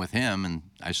a plane with him, and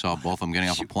I saw both of them getting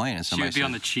off a plane. And She somebody would be said,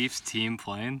 on the Chiefs team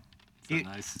plane.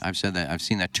 Nice. I've said that. I've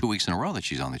seen that 2 weeks in a row that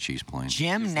she's on the Chiefs plane.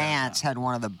 Jim Nance had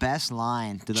one of the best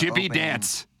lines to the Jimmy opening.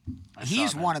 Dance.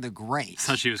 He's one of the greats.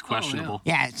 So she was questionable.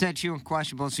 Yeah, it said she was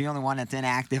questionable. It's the only one that's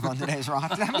inactive on today's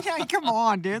roster. I mean, like, come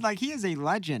on, dude. Like, he is a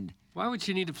legend. Why would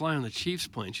she need to fly on the Chiefs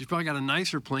plane? She's probably got a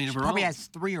nicer plane of her Probably own. has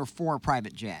 3 or 4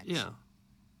 private jets. Yeah.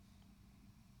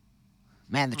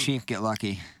 Man, the Chiefs get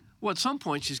lucky. Well, at some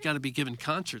point, she's got to be giving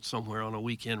concerts somewhere on a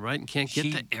weekend, right? And can't get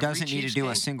She to every doesn't need to Chiefs do a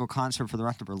game? single concert for the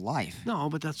rest of her life. No,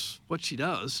 but that's what she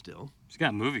does still. She's got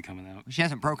a movie coming out. She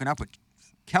hasn't broken up with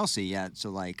Kelsey yet,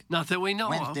 so like, Not that we know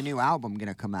when's of. the new album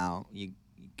gonna come out? You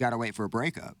gotta wait for a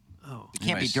breakup. Oh, it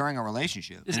can't be during a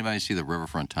relationship. Anybody see the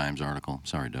Riverfront Times article?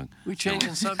 Sorry, Doug. We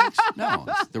changing subjects? No,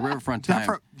 it's the Riverfront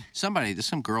Times.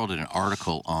 Some girl did an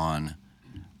article on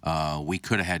we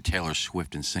could have had Taylor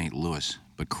Swift in St. Louis,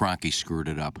 but Kroenke screwed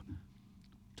it up.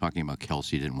 Talking about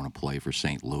Kelsey didn't want to play for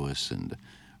St. Louis,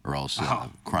 or else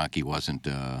Kroenke wasn't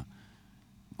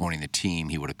owning the team.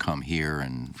 He would have come here,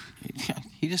 and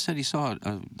he just said he saw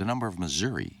the number of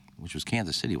Missouri, which was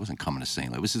Kansas City. It wasn't coming to St.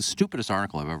 Louis. It was the stupidest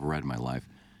article I've ever read in my life.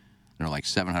 There were like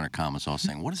 700 comments all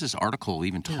saying, what is this article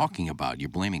even talking about? You're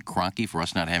blaming Kroenke for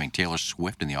us not having Taylor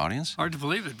Swift in the audience? Hard to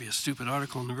believe it'd be a stupid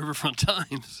article in the Riverfront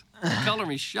Times. Color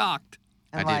me shocked.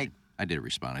 I did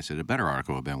respond. I said, a better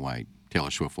article would have been why Taylor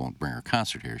Swift won't bring her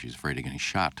concert here. She's afraid of getting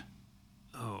shot.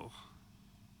 Oh.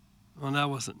 Well, that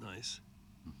wasn't nice.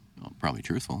 Well, probably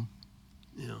truthful.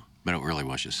 Yeah. But it really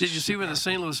was just... Did you see where the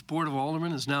St. Louis Board of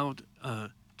Aldermen is now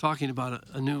talking about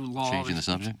a new law? Changing the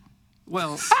subject?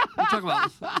 Well, we're talking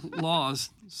about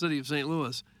laws, city of St.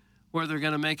 Louis, where they're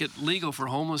going to make it legal for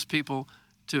homeless people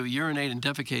to urinate and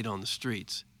defecate on the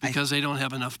streets because they don't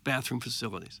have enough bathroom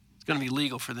facilities. It's going to be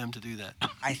legal for them to do that.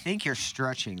 I think you're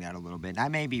stretching that a little bit. I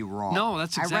may be wrong. No,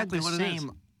 that's exactly I read what the it is.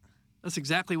 same. That's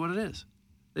exactly what it is.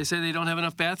 They say they don't have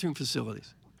enough bathroom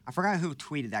facilities. I forgot who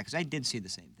tweeted that because I did see the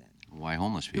same thing. Why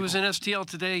homeless people? It was in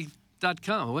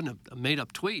STLtoday.com. It wasn't a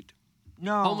made-up tweet.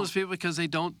 No. Homeless people because they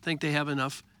don't think they have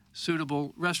enough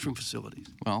suitable restroom facilities.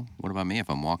 Well, what about me if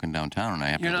I'm walking downtown and I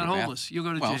have You're to go not to the homeless. You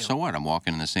go to well, jail. so what? I'm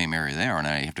walking in the same area there and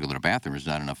I have to go to the bathroom. There's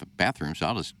not enough bathrooms, so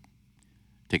I'll just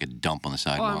take a dump on the Well,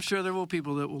 sidewalk. I'm sure there will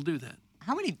people that will do that.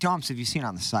 How many dumps have you seen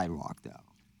on the sidewalk, though?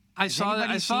 I Has saw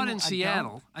anybody it seen in a dump?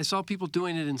 Seattle. I saw people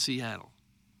doing it in Seattle.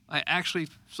 I actually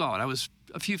saw it. I was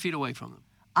a few feet away from them.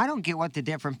 I don't get what the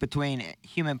difference between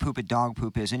human poop and dog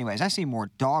poop is anyways. I see more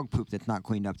dog poop that's not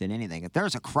cleaned up than anything. If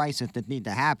there's a crisis that needs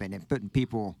to happen, and putting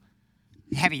people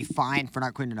heavy fine for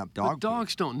not cleaning up dog But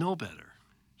dogs don't know better.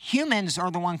 Humans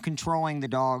are the one controlling the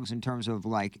dogs in terms of,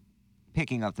 like,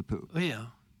 picking up the poop. Oh, yeah.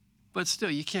 But still,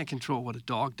 you can't control what a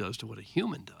dog does to what a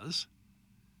human does.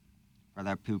 Or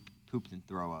that poop and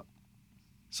throw up.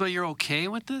 So you're okay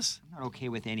with this? I'm not okay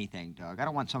with anything, Doug. I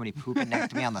don't want somebody pooping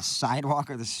next to me on the sidewalk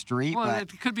or the street, Well, but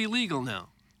it could be legal now.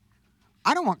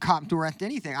 I don't want cops to arrest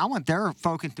anything. I want their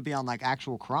focus to be on, like,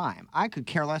 actual crime. I could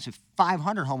care less if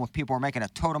 500 homeless people are making a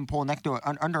totem pole next to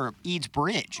under Eads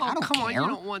Bridge. Oh, I don't come care. on.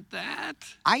 You don't want that.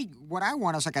 What I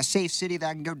want is, like, a safe city that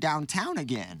I can go downtown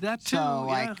again. That too, So,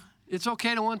 yeah. like, It's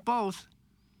okay to want both.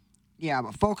 yeah,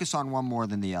 but focus on one more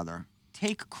than the other.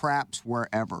 Take craps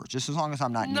wherever, just as long as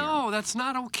I'm not near. No, that's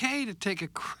not okay to take a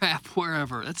crap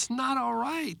wherever. That's not all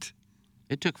right.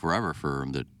 It took forever for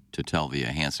him to tell the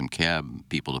handsome cab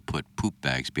people to put poop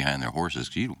bags behind their horses.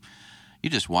 'Cause you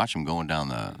just watch them going down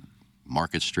the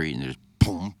Market Street and there's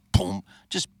boom, boom,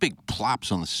 just big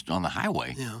plops on the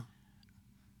highway. Yeah.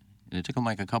 And it took them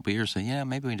like a couple of years to say, yeah,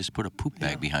 maybe we can just put a poop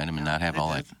bag behind them and not have all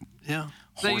that Yeah.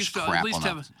 horse crap on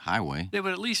the highway. They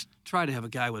would at least try to have a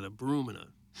guy with a broom and a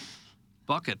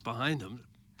bucket behind him to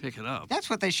pick it up. That's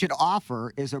what they should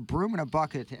offer, is a broom and a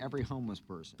bucket to every homeless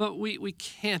person. But we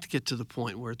can't get to the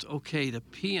point where it's okay to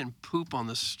pee and poop on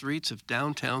the streets of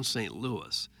downtown St.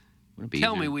 Louis.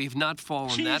 Tell me we've not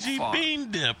fallen that far.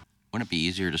 Wouldn't it be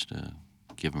easier just to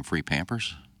give them free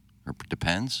Pampers? Or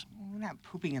Depends? We're not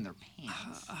pooping in their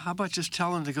pants. How about just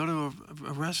tell them to go to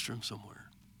a restroom somewhere?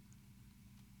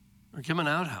 Or give them an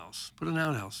outhouse. Put an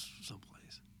outhouse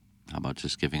someplace. How about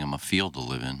just giving them a field to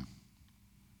live in?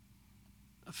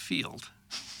 A field?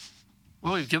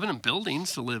 Well, we've given them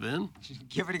buildings to live in.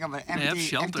 Giving them an They have empty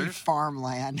shelters.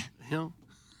 farmland. You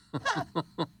know?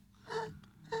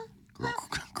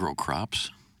 Grow crops?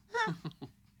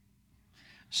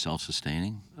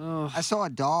 Self-sustaining? Oh. I saw a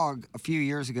dog a few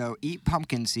years ago eat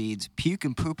pumpkin seeds, puke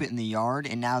and poop it in the yard,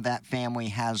 and now that family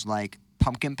has, like,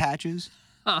 pumpkin patches.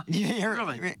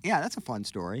 Really? Yeah, that's a fun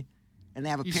story. And they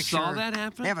have a You picture. saw that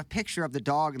happen? They have a picture of the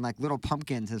dog and, like, little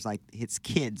pumpkins as, like, its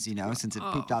kids, since it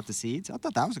pooped out the seeds. I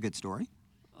thought that was a good story.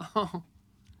 Oh.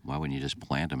 Why wouldn't you just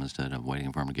plant them instead of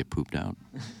waiting for them to get pooped out?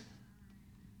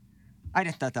 I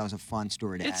just thought that was a fun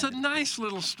story to It's add. a nice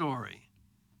little story.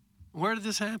 Where did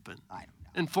this happen? I don't know.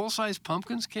 And full-size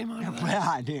pumpkins came out of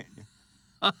that? Yeah,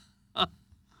 dude.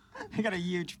 They got a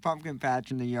huge pumpkin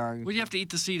patch in the yard. Would you have to eat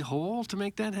the seed whole to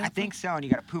make that happen? I think so, and you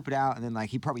got to poop it out, and then, like,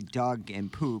 he probably dug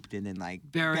and pooped, and then, like,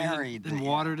 Buried it and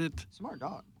watered it. Smart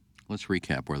dog. Let's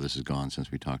recap where this has gone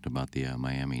since we talked about the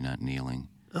Miami not kneeling.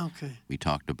 Okay. We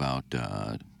talked about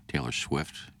Taylor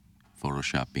Swift,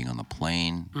 Photoshop being on the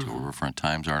plane, to a Riverfront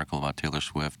Times article about Taylor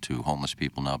Swift, to homeless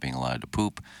people now being allowed to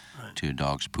poop, to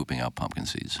dogs pooping out pumpkin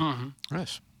seeds.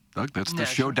 Yes. Doug, that's the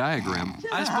show diagram.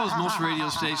 I suppose most radio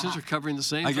stations are covering the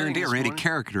same I thing. guarantee this Randy morning.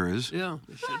 character is. Yeah,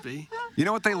 it should be. You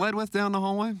know what they led with down the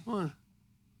hallway? What?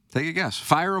 Take a guess.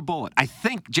 Fire a bullet. I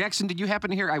think, Jackson, did you happen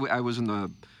to hear? I was in the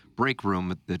break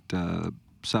room at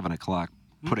 7 o'clock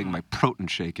putting my protein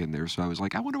shake in there, so I was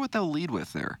like, I wonder what they'll lead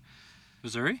with there.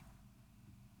 Missouri?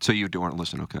 So you don't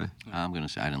listen, okay? I'm going to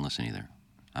say I didn't listen either.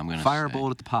 I'm going to Fire a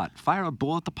bullet at the pot. Fire a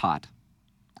bullet at the pot.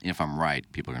 If I'm right,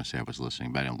 people are going to say I was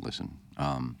listening, but I don't listen.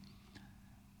 I'm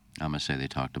going to say they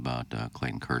talked about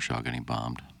Clayton Kershaw getting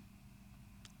bombed.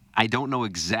 I don't know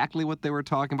exactly what they were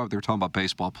talking about. They were talking about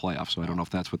baseball playoffs, so I don't know if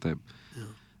that's what they. Yeah.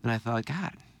 And I thought,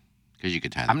 God, because you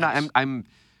could tie. I'm not.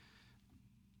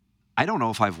 I don't know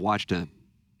if I've watched a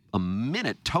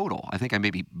minute total. I think I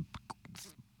maybe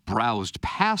browsed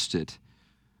past it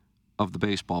of the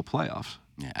baseball playoffs.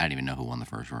 Yeah, I didn't even know who won the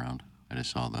first round. I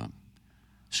just saw the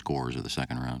scores of the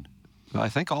second round. Well, I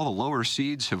think all the lower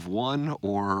seeds have won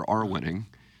or are winning.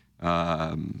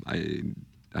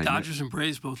 Dodgers and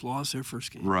Braves both lost their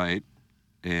first game. Right.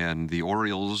 And the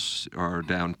Orioles are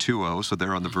down 2-0, so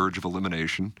they're on the verge of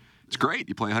elimination. It's great.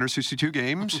 You play 162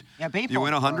 games, you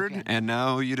win 100, and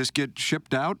now you just get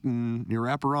shipped out and you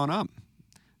wrap her on up.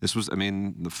 This was,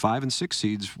 the 5 and 6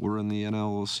 seeds were in the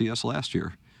NLCS last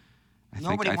year.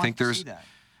 Nobody wants to see that.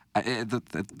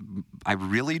 I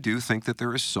really do think that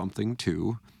there is something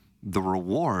to the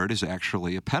reward is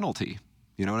actually a penalty.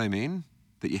 You know what I mean?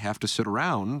 That you have to sit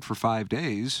around for 5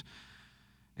 days,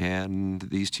 and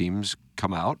these teams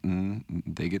come out and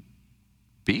they get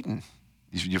beaten.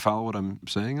 You follow what I'm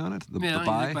saying on it? The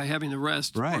bye? By having the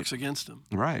rest works against them.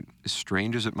 Right. As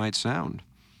strange as it might sound.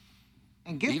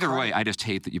 Either way, I just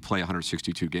hate that you play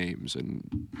 162 games,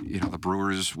 and the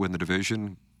Brewers win the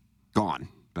division, gone,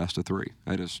 best of 3.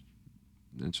 I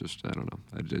don't know.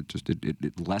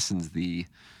 It lessens the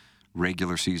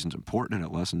regular season's important,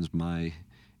 and it lessens my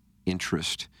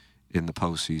interest in the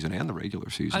postseason and the regular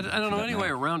season. I don't know any way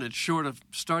around it short of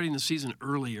starting the season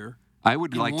earlier. I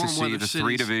would like to see the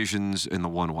 3 divisions and the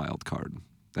 1 wild card.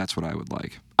 That's what I would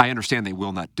like. I understand they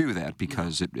will not do that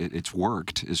because it's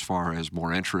worked as far as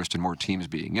more interest and more teams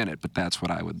being in it. But that's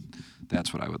what I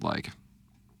would like.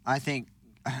 I think,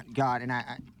 God, and I'm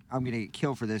gonna get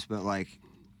killed for this, but I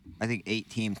think 8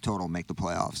 teams total make the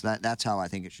playoffs. That's how I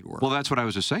think it should work. Well, that's what I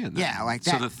was just saying. Yeah, like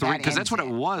that. So the 3, because that's what it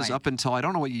was Like, up until I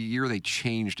don't know what year they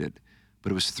changed it,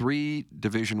 but it was 3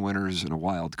 division winners and a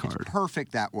wild card. It's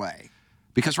perfect that way.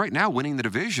 Because right now, winning the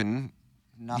division,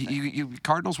 Nothing.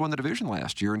 Cardinals won the division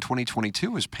last year, and 2022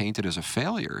 was painted as a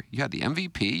failure. You had the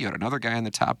MVP, you had another guy in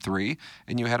the top 3,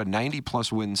 and you had a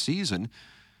 90-plus win season,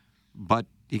 but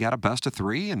you got a best of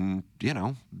 3, and,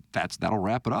 that'll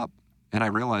wrap it up. And I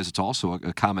realize it's also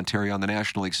a commentary on the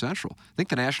National League Central. I think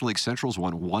the National League Central's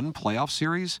won 1 playoff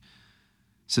series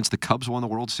since the Cubs won the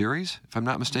World Series, if I'm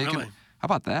not mistaken. Really? How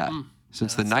about that?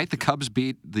 Since the night the Cubs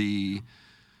beat the,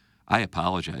 I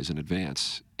apologize in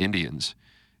advance, Indians.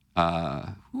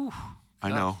 I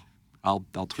know. I'll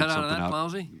tweet Cut out something of that, out.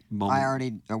 Lousy?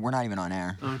 We're not even on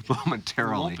air.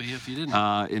 Momentarily. Won't be if you didn't.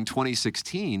 In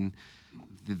 2016,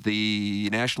 the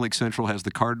National League Central has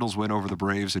the Cardinals win over the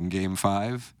Braves in Game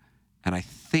 5, and I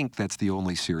think that's the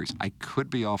only series. I could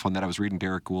be off on that. I was reading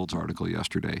Derek Gould's article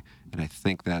yesterday, and I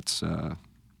think that's it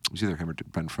was either him or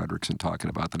Ben Fredrickson talking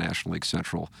about the National League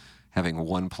Central having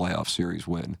 1 playoff series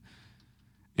win.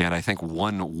 And I think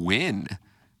 1 win,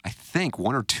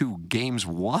 1 or 2 games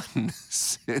won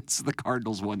since the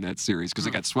Cardinals won that series because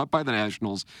they got swept by the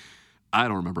Nationals. I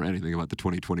don't remember anything about the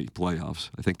 2020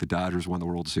 playoffs. I think the Dodgers won the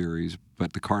World Series,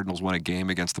 but the Cardinals won a game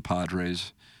against the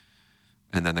Padres,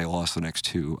 and then they lost the next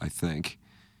 2, I think.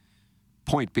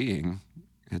 Point being,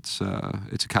 it's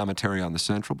a commentary on the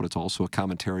Central, but it's also a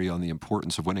commentary on the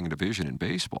importance of winning a division in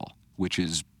baseball, which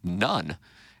is none.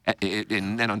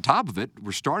 And on top of it,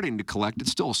 we're starting to collect.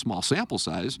 It's still a small sample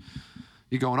size.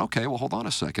 You're going, okay, well, hold on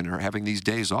a second. Are having these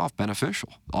days off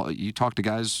beneficial? You talk to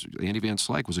guys, Andy Van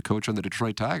Slyke was a coach on the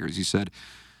Detroit Tigers. He said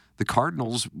the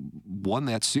Cardinals won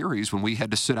that series when we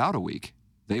had to sit out a week.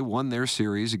 They won their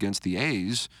series against the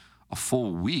A's a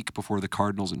full week before the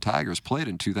Cardinals and Tigers played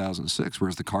in 2006,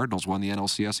 whereas the Cardinals won the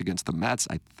NLCS against the Mets,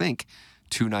 I think,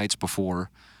 2 nights before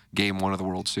Game 1 of the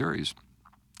World Series.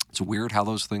 It's weird how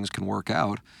those things can work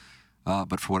out,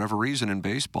 but for whatever reason in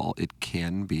baseball, it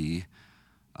can be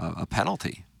a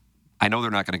penalty. I know they're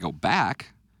not going to go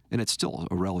back, and it's still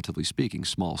a relatively speaking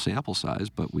small sample size,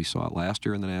 but we saw it last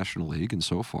year in the National League, and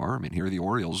so far, here are the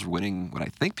Orioles winning what I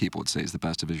think people would say is the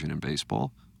best division in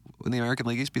baseball, Wouldn't the American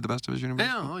League East be the best division in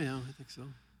baseball? Yeah, I think so.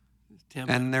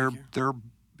 Tampa And they're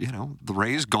the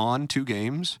Rays gone 2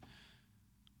 games.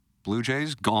 Blue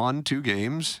Jays gone 2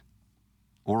 games.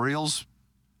 Orioles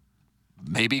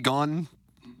maybe gone,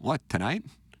 tonight?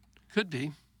 Could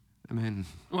be. I mean...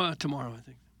 Well, tomorrow, I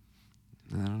think.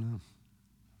 I don't know.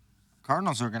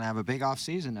 Cardinals are going to have a big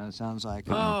offseason, though, it sounds like.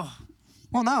 Oh.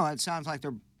 Well, no, it sounds like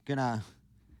they're going to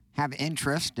have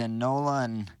interest in Nola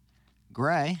and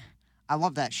Gray. I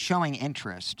love that, showing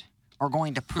interest or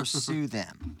going to pursue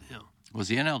them. Yeah. Was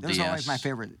the NLDS... Those are always my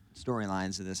favorite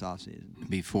storylines of this offseason.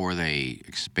 Before they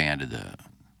expanded the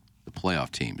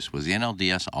playoff teams, was the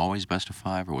NLDS always best of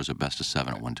 5, or was it best of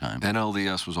 7 at one time?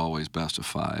 NLDS was always best of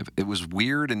 5. It was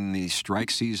weird in the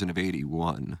strike season of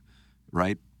 81,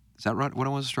 right? Is that right? When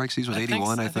it was strike season? It was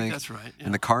 81, I think. That's right. Yeah.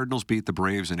 And the Cardinals beat the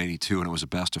Braves in 82, and it was a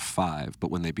best of 5.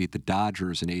 But when they beat the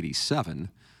Dodgers in 87,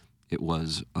 it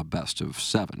was a best of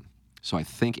 7. So I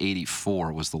think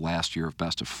 84 was the last year of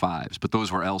best of 5s. But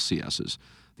those were LCSs.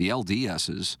 The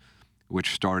LDSs,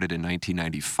 which started in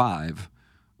 1995,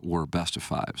 were best of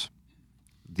 5s.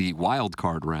 The wild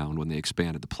card round, when they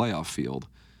expanded the playoff field,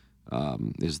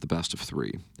 is the best of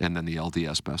 3. And then the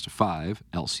LDS best of 5,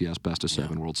 LCS best of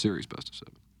 7, World Series best of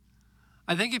 7.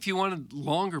 I think if you wanted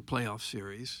longer playoff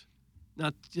series,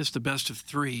 not just the best of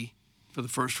 3 for the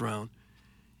first round,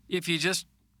 if you just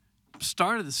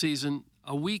started the season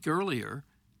a week earlier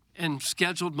and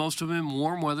scheduled most of them in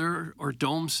warm weather or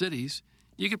dome cities,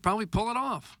 you could probably pull it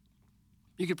off.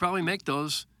 You could probably make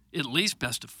those at least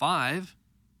best of 5.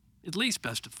 At least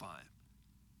best of 5.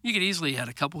 You could easily add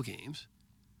a couple games.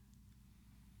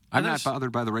 I'm not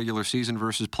bothered by the regular season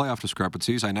versus playoff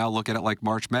discrepancies. I now look at it like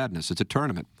March Madness. It's a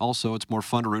tournament. Also, it's more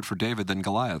fun to root for David than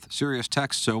Goliath. Serious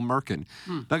text, so Merkin.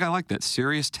 Doug, I like that.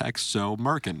 Serious text, so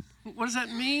Merkin. What does that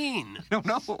mean? I don't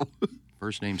know.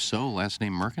 First name So, last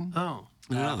name Merkin? Oh.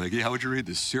 Yeah, how would you read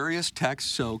this? Serious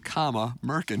text, so,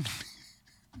 Merkin.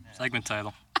 Segment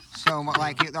title. So,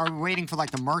 are we waiting for, the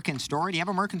Merkin story? Do you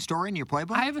have a Merkin story in your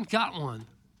playbook? I haven't got one.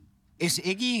 Is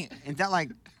Iggy, is that,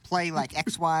 play,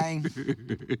 XY?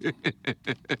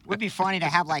 Would be funny to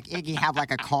have, Iggy have, a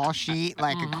call sheet,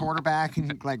 a quarterback,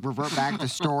 and, revert back to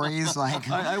stories,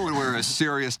 I would wear a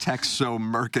serious text, so,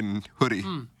 Merkin hoodie.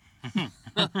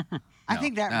 I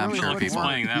think that I'm really sure would people,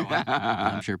 work.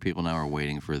 I'm sure people now are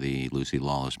waiting for the Lucy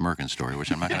Lawless Merkin story,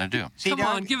 which I'm not going to do. Come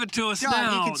on, give it to us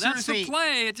now. That's the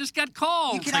play. It just got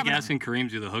called. It's like asking Kareem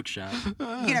to do the hook shot. You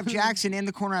can have Jackson in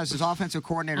the corner as his offensive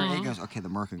coordinator, and he goes, okay, the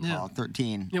Merkin call,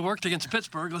 13. It worked against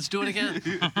Pittsburgh. Let's do it again.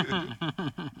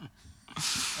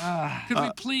 Could we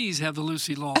please have the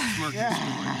Lucy Lawless Merkin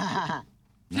story?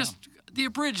 Just the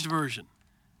abridged version.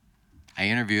 I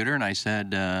interviewed her and I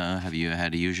said, "Have you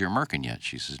had to use your Merkin yet?"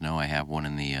 She says, "No, I have one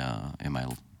in my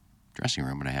dressing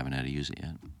room, but I haven't had to use it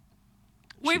yet."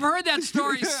 We've heard that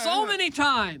story so many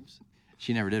times.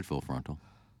 She never did full frontal.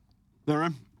 All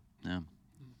right. No.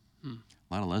 A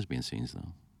lot of lesbian scenes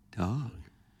though. Oh.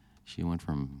 She went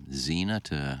from Xena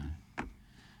to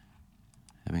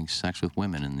having sex with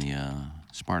women in the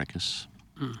Spartacus.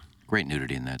 Great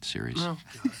nudity in that series. Oh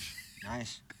gosh.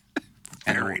 Nice.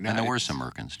 And there were some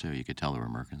Merkins, too. You could tell there were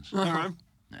Merkins. All right.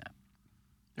 Yeah.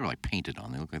 They were, painted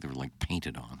on. They looked like they were,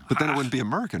 painted on. But then it wouldn't be a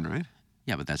Merkin, right?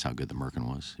 Yeah, but that's how good the Merkin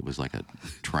was. It was like a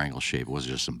triangle shape. It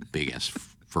wasn't just some big-ass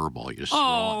fur ball you just throw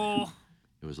on.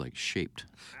 It was, shaped.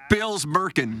 Bill's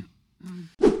Merkin.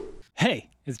 Hey,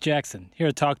 it's Jackson, here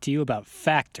to talk to you about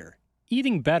Factor.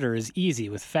 Eating better is easy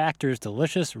with Factor's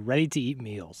delicious, ready-to-eat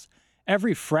meals.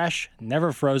 Every fresh,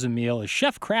 never-frozen meal is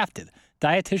chef-crafted,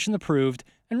 dietitian-approved,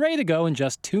 and ready to go in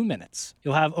just 2 minutes.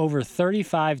 You'll have over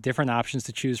 35 different options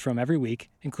to choose from every week,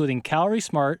 including Calorie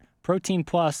Smart, Protein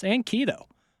Plus, and Keto.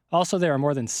 Also, there are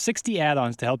more than 60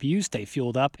 add-ons to help you stay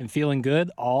fueled up and feeling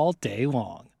good all day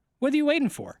long. What are you waiting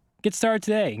for? Get started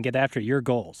today and get after your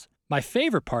goals. My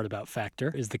favorite part about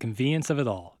Factor is the convenience of it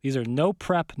all. These are no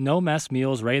prep, no mess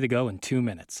meals ready to go in 2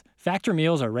 minutes. Factor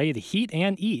meals are ready to heat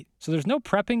and eat, so there's no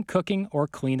prepping, cooking, or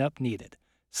cleanup needed.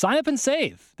 Sign up and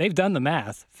save. They've done the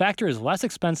math. Factor is less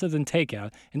expensive than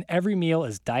takeout, and every meal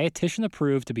is dietitian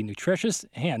approved to be nutritious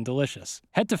and delicious.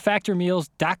 Head to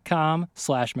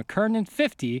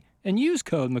factormeals.com/McKernan50 and use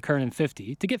code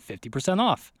McKernan50 to get 50%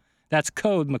 off. That's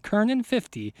code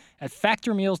McKernan50 at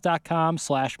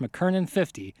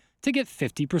factormeals.com/McKernan50 to get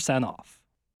 50% off.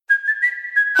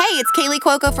 Hey, it's Kaylee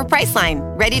Cuoco for Priceline.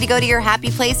 Ready to go to your happy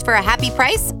place for a happy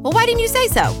price? Well, why didn't you say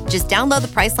so? Just download the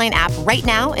Priceline app right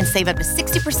now and save up to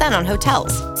 60% on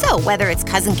hotels. So whether it's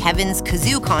Cousin Kevin's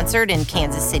Kazoo Concert in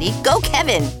Kansas City, go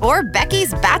Kevin, or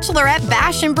Becky's Bachelorette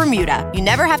Bash in Bermuda, you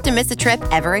never have to miss a trip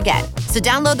ever again. So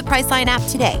download the Priceline app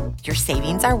today. Your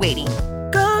savings are waiting.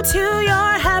 Go Go to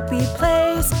your happy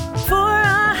place for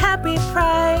a happy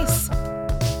price.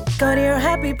 Go to your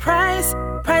happy price,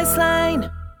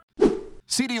 Priceline.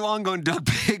 C.D. Longo and Doug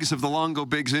Biggs of the Longo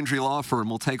Biggs Injury Law Firm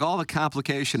will take all the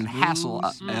complication and hassle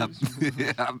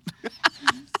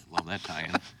Love that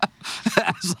tie-in.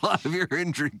 hassle out of your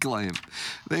injury claim.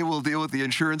 They will deal with the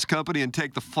insurance company and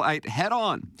take the fight head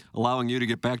on, allowing you to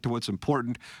get back to what's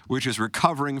important, which is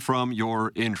recovering from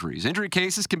your injuries. Injury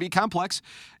cases can be complex.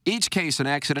 Each case and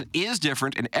accident is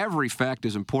different, and every fact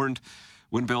is important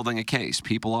when building a case.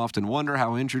 People often wonder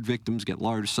how injured victims get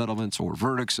large settlements or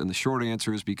verdicts, and the short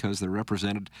answer is because they're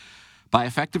represented by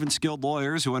effective and skilled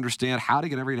lawyers who understand how to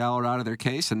get every dollar out of their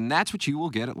case, and that's what you will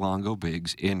get at Longo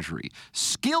Biggs Injury.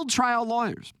 Skilled trial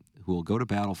lawyers who will go to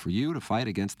battle for you to fight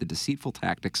against the deceitful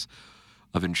tactics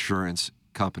of insurance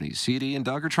companies. CD and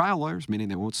Doug are trial lawyers, meaning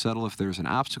they won't settle if there's an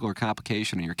obstacle or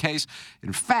complication in your case.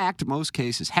 In fact, most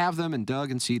cases have them, and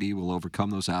Doug and CD will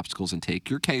overcome those obstacles and take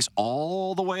your case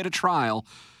all the way to trial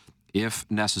if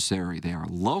necessary. They are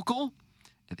local,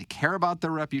 and they care about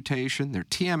their reputation. They're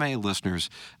TMA listeners.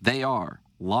 They are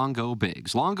Longo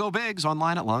Biggs. Longo Biggs,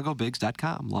 online at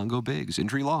longobiggs.com. Longo Biggs,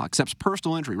 injury law, accepts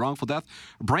personal injury, wrongful death,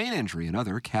 brain injury, and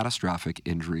other catastrophic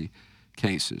injury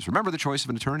cases. Remember, the choice of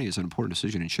an attorney is an important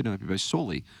decision and should not be based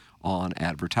solely on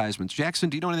advertisements. Jackson,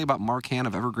 do you know anything about Mark Hahn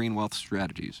of Evergreen Wealth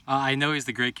Strategies? I know he's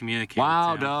the great communicator.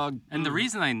 Wow, too. Doug. And the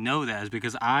reason I know that is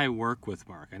because I work with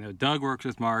Mark. I know Doug works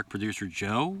with Mark, producer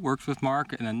Joe works with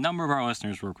Mark, and a number of our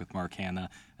listeners work with Mark Hanna.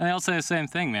 And they all say the same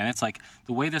thing, man. It's like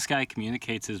the way this guy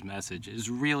communicates his message is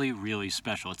really, really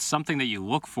special. It's something that you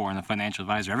look for in a financial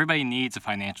advisor. Everybody needs a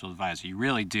financial advisor. You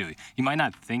really do. You might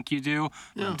not think you do,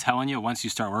 but I'm telling you, once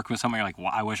you start working with someone, you're like, well,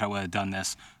 I wish I would have done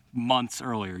this months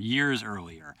earlier, years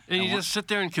earlier. And you just sit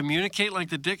there and communicate like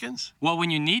the Dickens? Well, when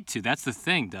you need to, that's the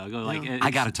thing, Doug. Like, I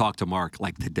got to talk to Mark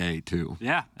like today, too.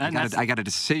 Yeah. I got a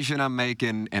decision I'm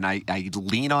making, and I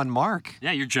lean on Mark.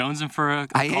 Yeah, you're jonesing for a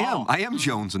I call. am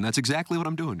jonesing. That's exactly what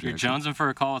I'm doing, Jackson. You're jonesing for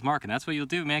a call with Mark, and that's what you'll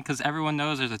do, man, because everyone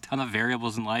knows there's a ton of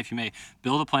variables in life. You may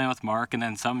build a plan with Mark, and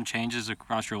then some changes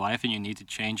across your life, and you need to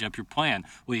change up your plan.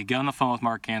 Well, you get on the phone with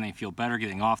Mark Hanna, you feel better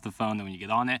getting off the phone than when you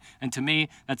get on it. And to me,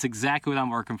 that's exactly what I'm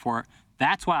working for.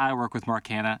 That's why I work with Mark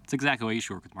Hanna. It's exactly why you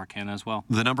should work with Mark Hanna as well.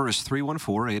 The number is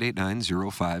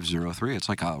 314-889-0503. It's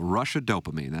like a rush of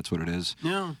dopamine. That's what it is.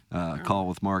 Yeah. Call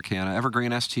with Mark Hanna.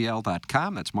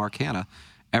 EvergreenSTL.com. That's Mark Hanna.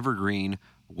 Evergreen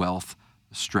Wealth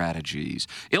Strategies.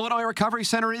 Illinois Recovery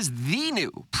Center is the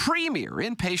new premier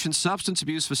inpatient substance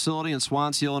abuse facility in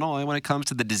Swansea, Illinois. When it comes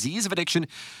to the disease of addiction,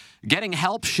 getting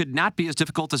help should not be as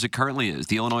difficult as it currently is.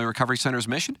 The Illinois Recovery Center's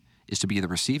mission is to be the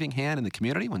receiving hand in the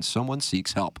community when someone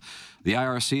seeks help. The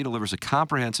IRC delivers a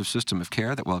comprehensive system of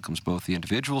care that welcomes both the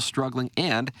individual struggling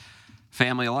and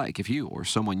family alike. If you or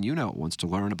someone you know wants to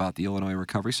learn about the Illinois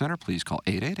Recovery Center, please call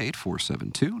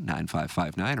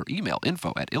 888-472-9559 or email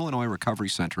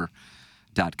info@illinoisrecoverycenter.com.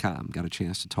 Got a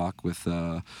chance to talk with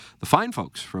the fine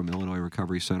folks from Illinois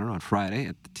Recovery Center on Friday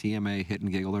at the TMA Hit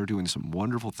and Giggle. They're doing some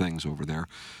wonderful things over there.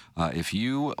 If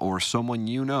you or someone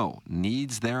you know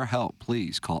needs their help,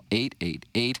 please call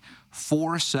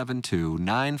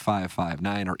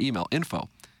 888-472-9559 or email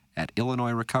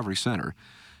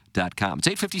info@illinoisrecoverycenter.com. It's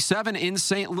 8:57 in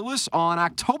St. Louis on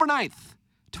October 9th.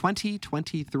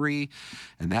 2023,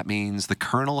 and that means the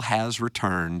Colonel has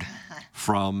returned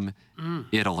from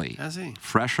Italy. Has he?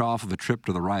 Fresh off of a trip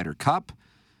to the Ryder Cup.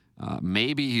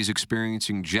 Maybe he's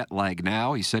experiencing jet lag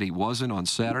now. He said he wasn't on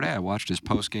Saturday. I watched his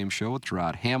post-game show with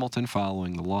Gerard Hamilton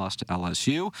following the loss to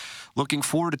LSU. Looking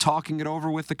forward to talking it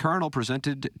over with the Colonel,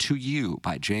 presented to you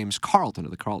by James Carlton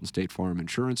of the Carlton State Farm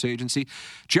Insurance Agency.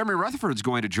 Jeremy Rutherford's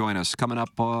going to join us coming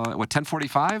up,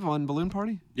 10:45 on Balloon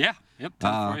Party? Yeah. Yep,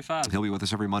 10:45. He'll be with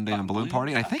us every Monday on Balloon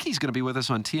Party, and I think he's going to be with us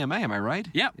on TMA. Am I right?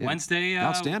 Yeah, Wednesday.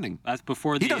 Outstanding. That's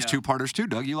before the. He does two-parters too,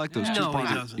 Doug. You like those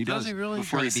two-parters? He doesn't. Does he really?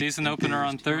 Before the season opener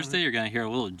on Thursday, you're going to hear a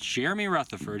little Jeremy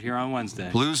Rutherford here on Wednesday.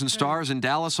 Blues and Stars in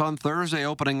Dallas on Thursday,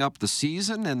 opening up the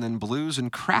season, and then Blues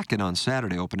and Kraken on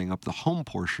Saturday, opening up the home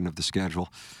portion of the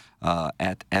schedule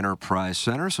at Enterprise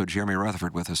Center. So Jeremy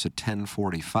Rutherford with us at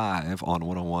 10:45 on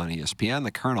 101 ESPN.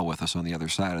 The Colonel with us on the other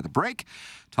side of the break,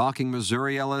 talking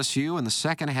Missouri LSU in the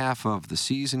second half of the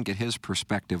season. Get his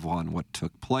perspective on what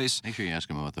took place. Make sure you ask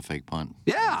him about the fake punt.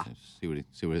 Yeah. See what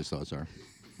his thoughts are.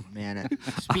 Man,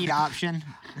 speed option.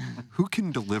 Who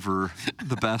can deliver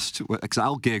the best? Because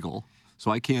I'll giggle, so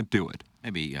I can't do it.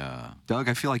 Maybe, Doug,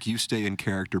 I feel like you stay in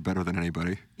character better than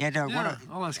anybody. Yeah, Doug,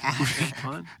 I'll ask him about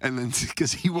fun. And then,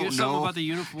 because he won't know. About the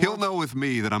uniform? He'll know with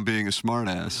me that I'm being a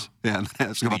smartass. Yeah, and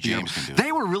ask about the uniform.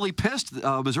 They were really pissed.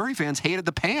 Missouri fans hated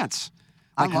the pants.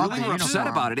 Like, I love really the were upset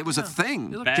uniform. about it. It was a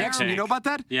thing. Bad Jackson, take. you know about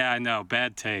that? Yeah, I know.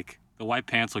 Bad take. The white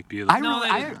pants look beautiful.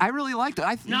 I really liked it.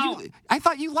 I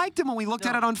thought you liked him when we looked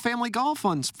at it on Family Golf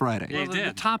on Friday. Well,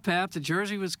 the top hat, the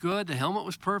jersey was good, the helmet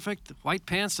was perfect. The white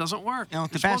pants doesn't work. You know,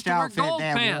 the You're best supposed to wear outfit gold they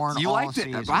have pants. worn You all liked it?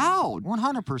 season. Wow.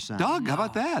 100%. Doug, how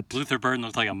about that? Luther Burden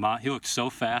looked like he looked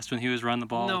so fast when he was running the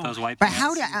ball with those white But pants.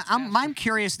 how did I'm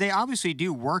curious? They obviously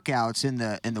do workouts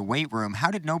in the weight room.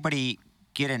 How did nobody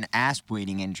get an ass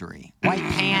bleeding injury? White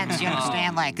pants, you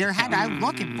understand? Like I'm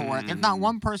looking for it. There's not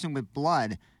one person with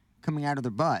blood coming out of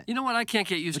their butt. You know what I can't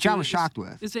get used Which to? I was shocked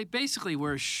with. Is they basically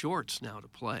wear shorts now to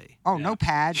play. Oh, no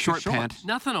pads, short shorts. pant.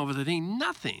 Nothing over the knee,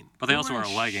 nothing. But they also They're wear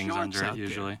wearing leggings shorts under out it there.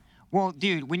 usually. Well,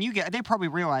 dude, they probably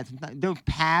realize those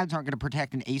pads aren't going to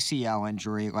protect an ACL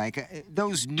injury. Like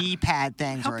those knee pad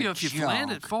things Help are you a if you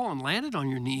joke. fall and landed on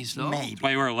your knees, though. Maybe. That's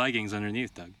why you wear leggings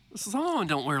underneath, Doug. Some of them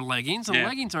don't wear leggings, and Yeah.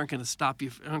 leggings aren't going to stop you,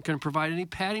 aren't going to provide any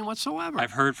padding whatsoever.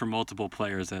 I've heard from multiple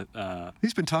players that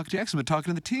Jackson's been talking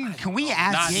to the team. Can we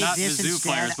ask not this Mizzou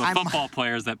instead? players, but I'm- football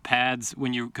players that pads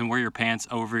when you can wear your pants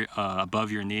over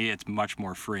above your knee, it's much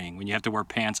more freeing. When you have to wear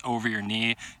pants over your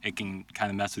knee, it can kind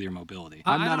of mess with your mobility.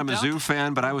 I'm not a Mizzou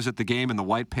fan, but I was at the game, and the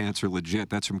white pants are legit.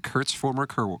 That's from Kurt's former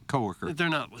coworker. They're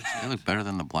not legit. They look better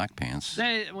than the black pants.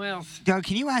 Doug,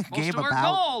 can you ask Supposed Gabe to wear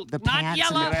about gold, the not pants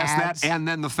yellow. and the Ask pads? that, and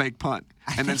then the fake punt,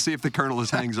 and then see if the colonel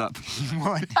hangs up.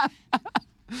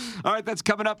 All right, that's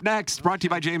coming up next. Brought to you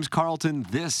by James Carlton.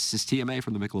 This is TMA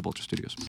from the Michelob Ultra Studios.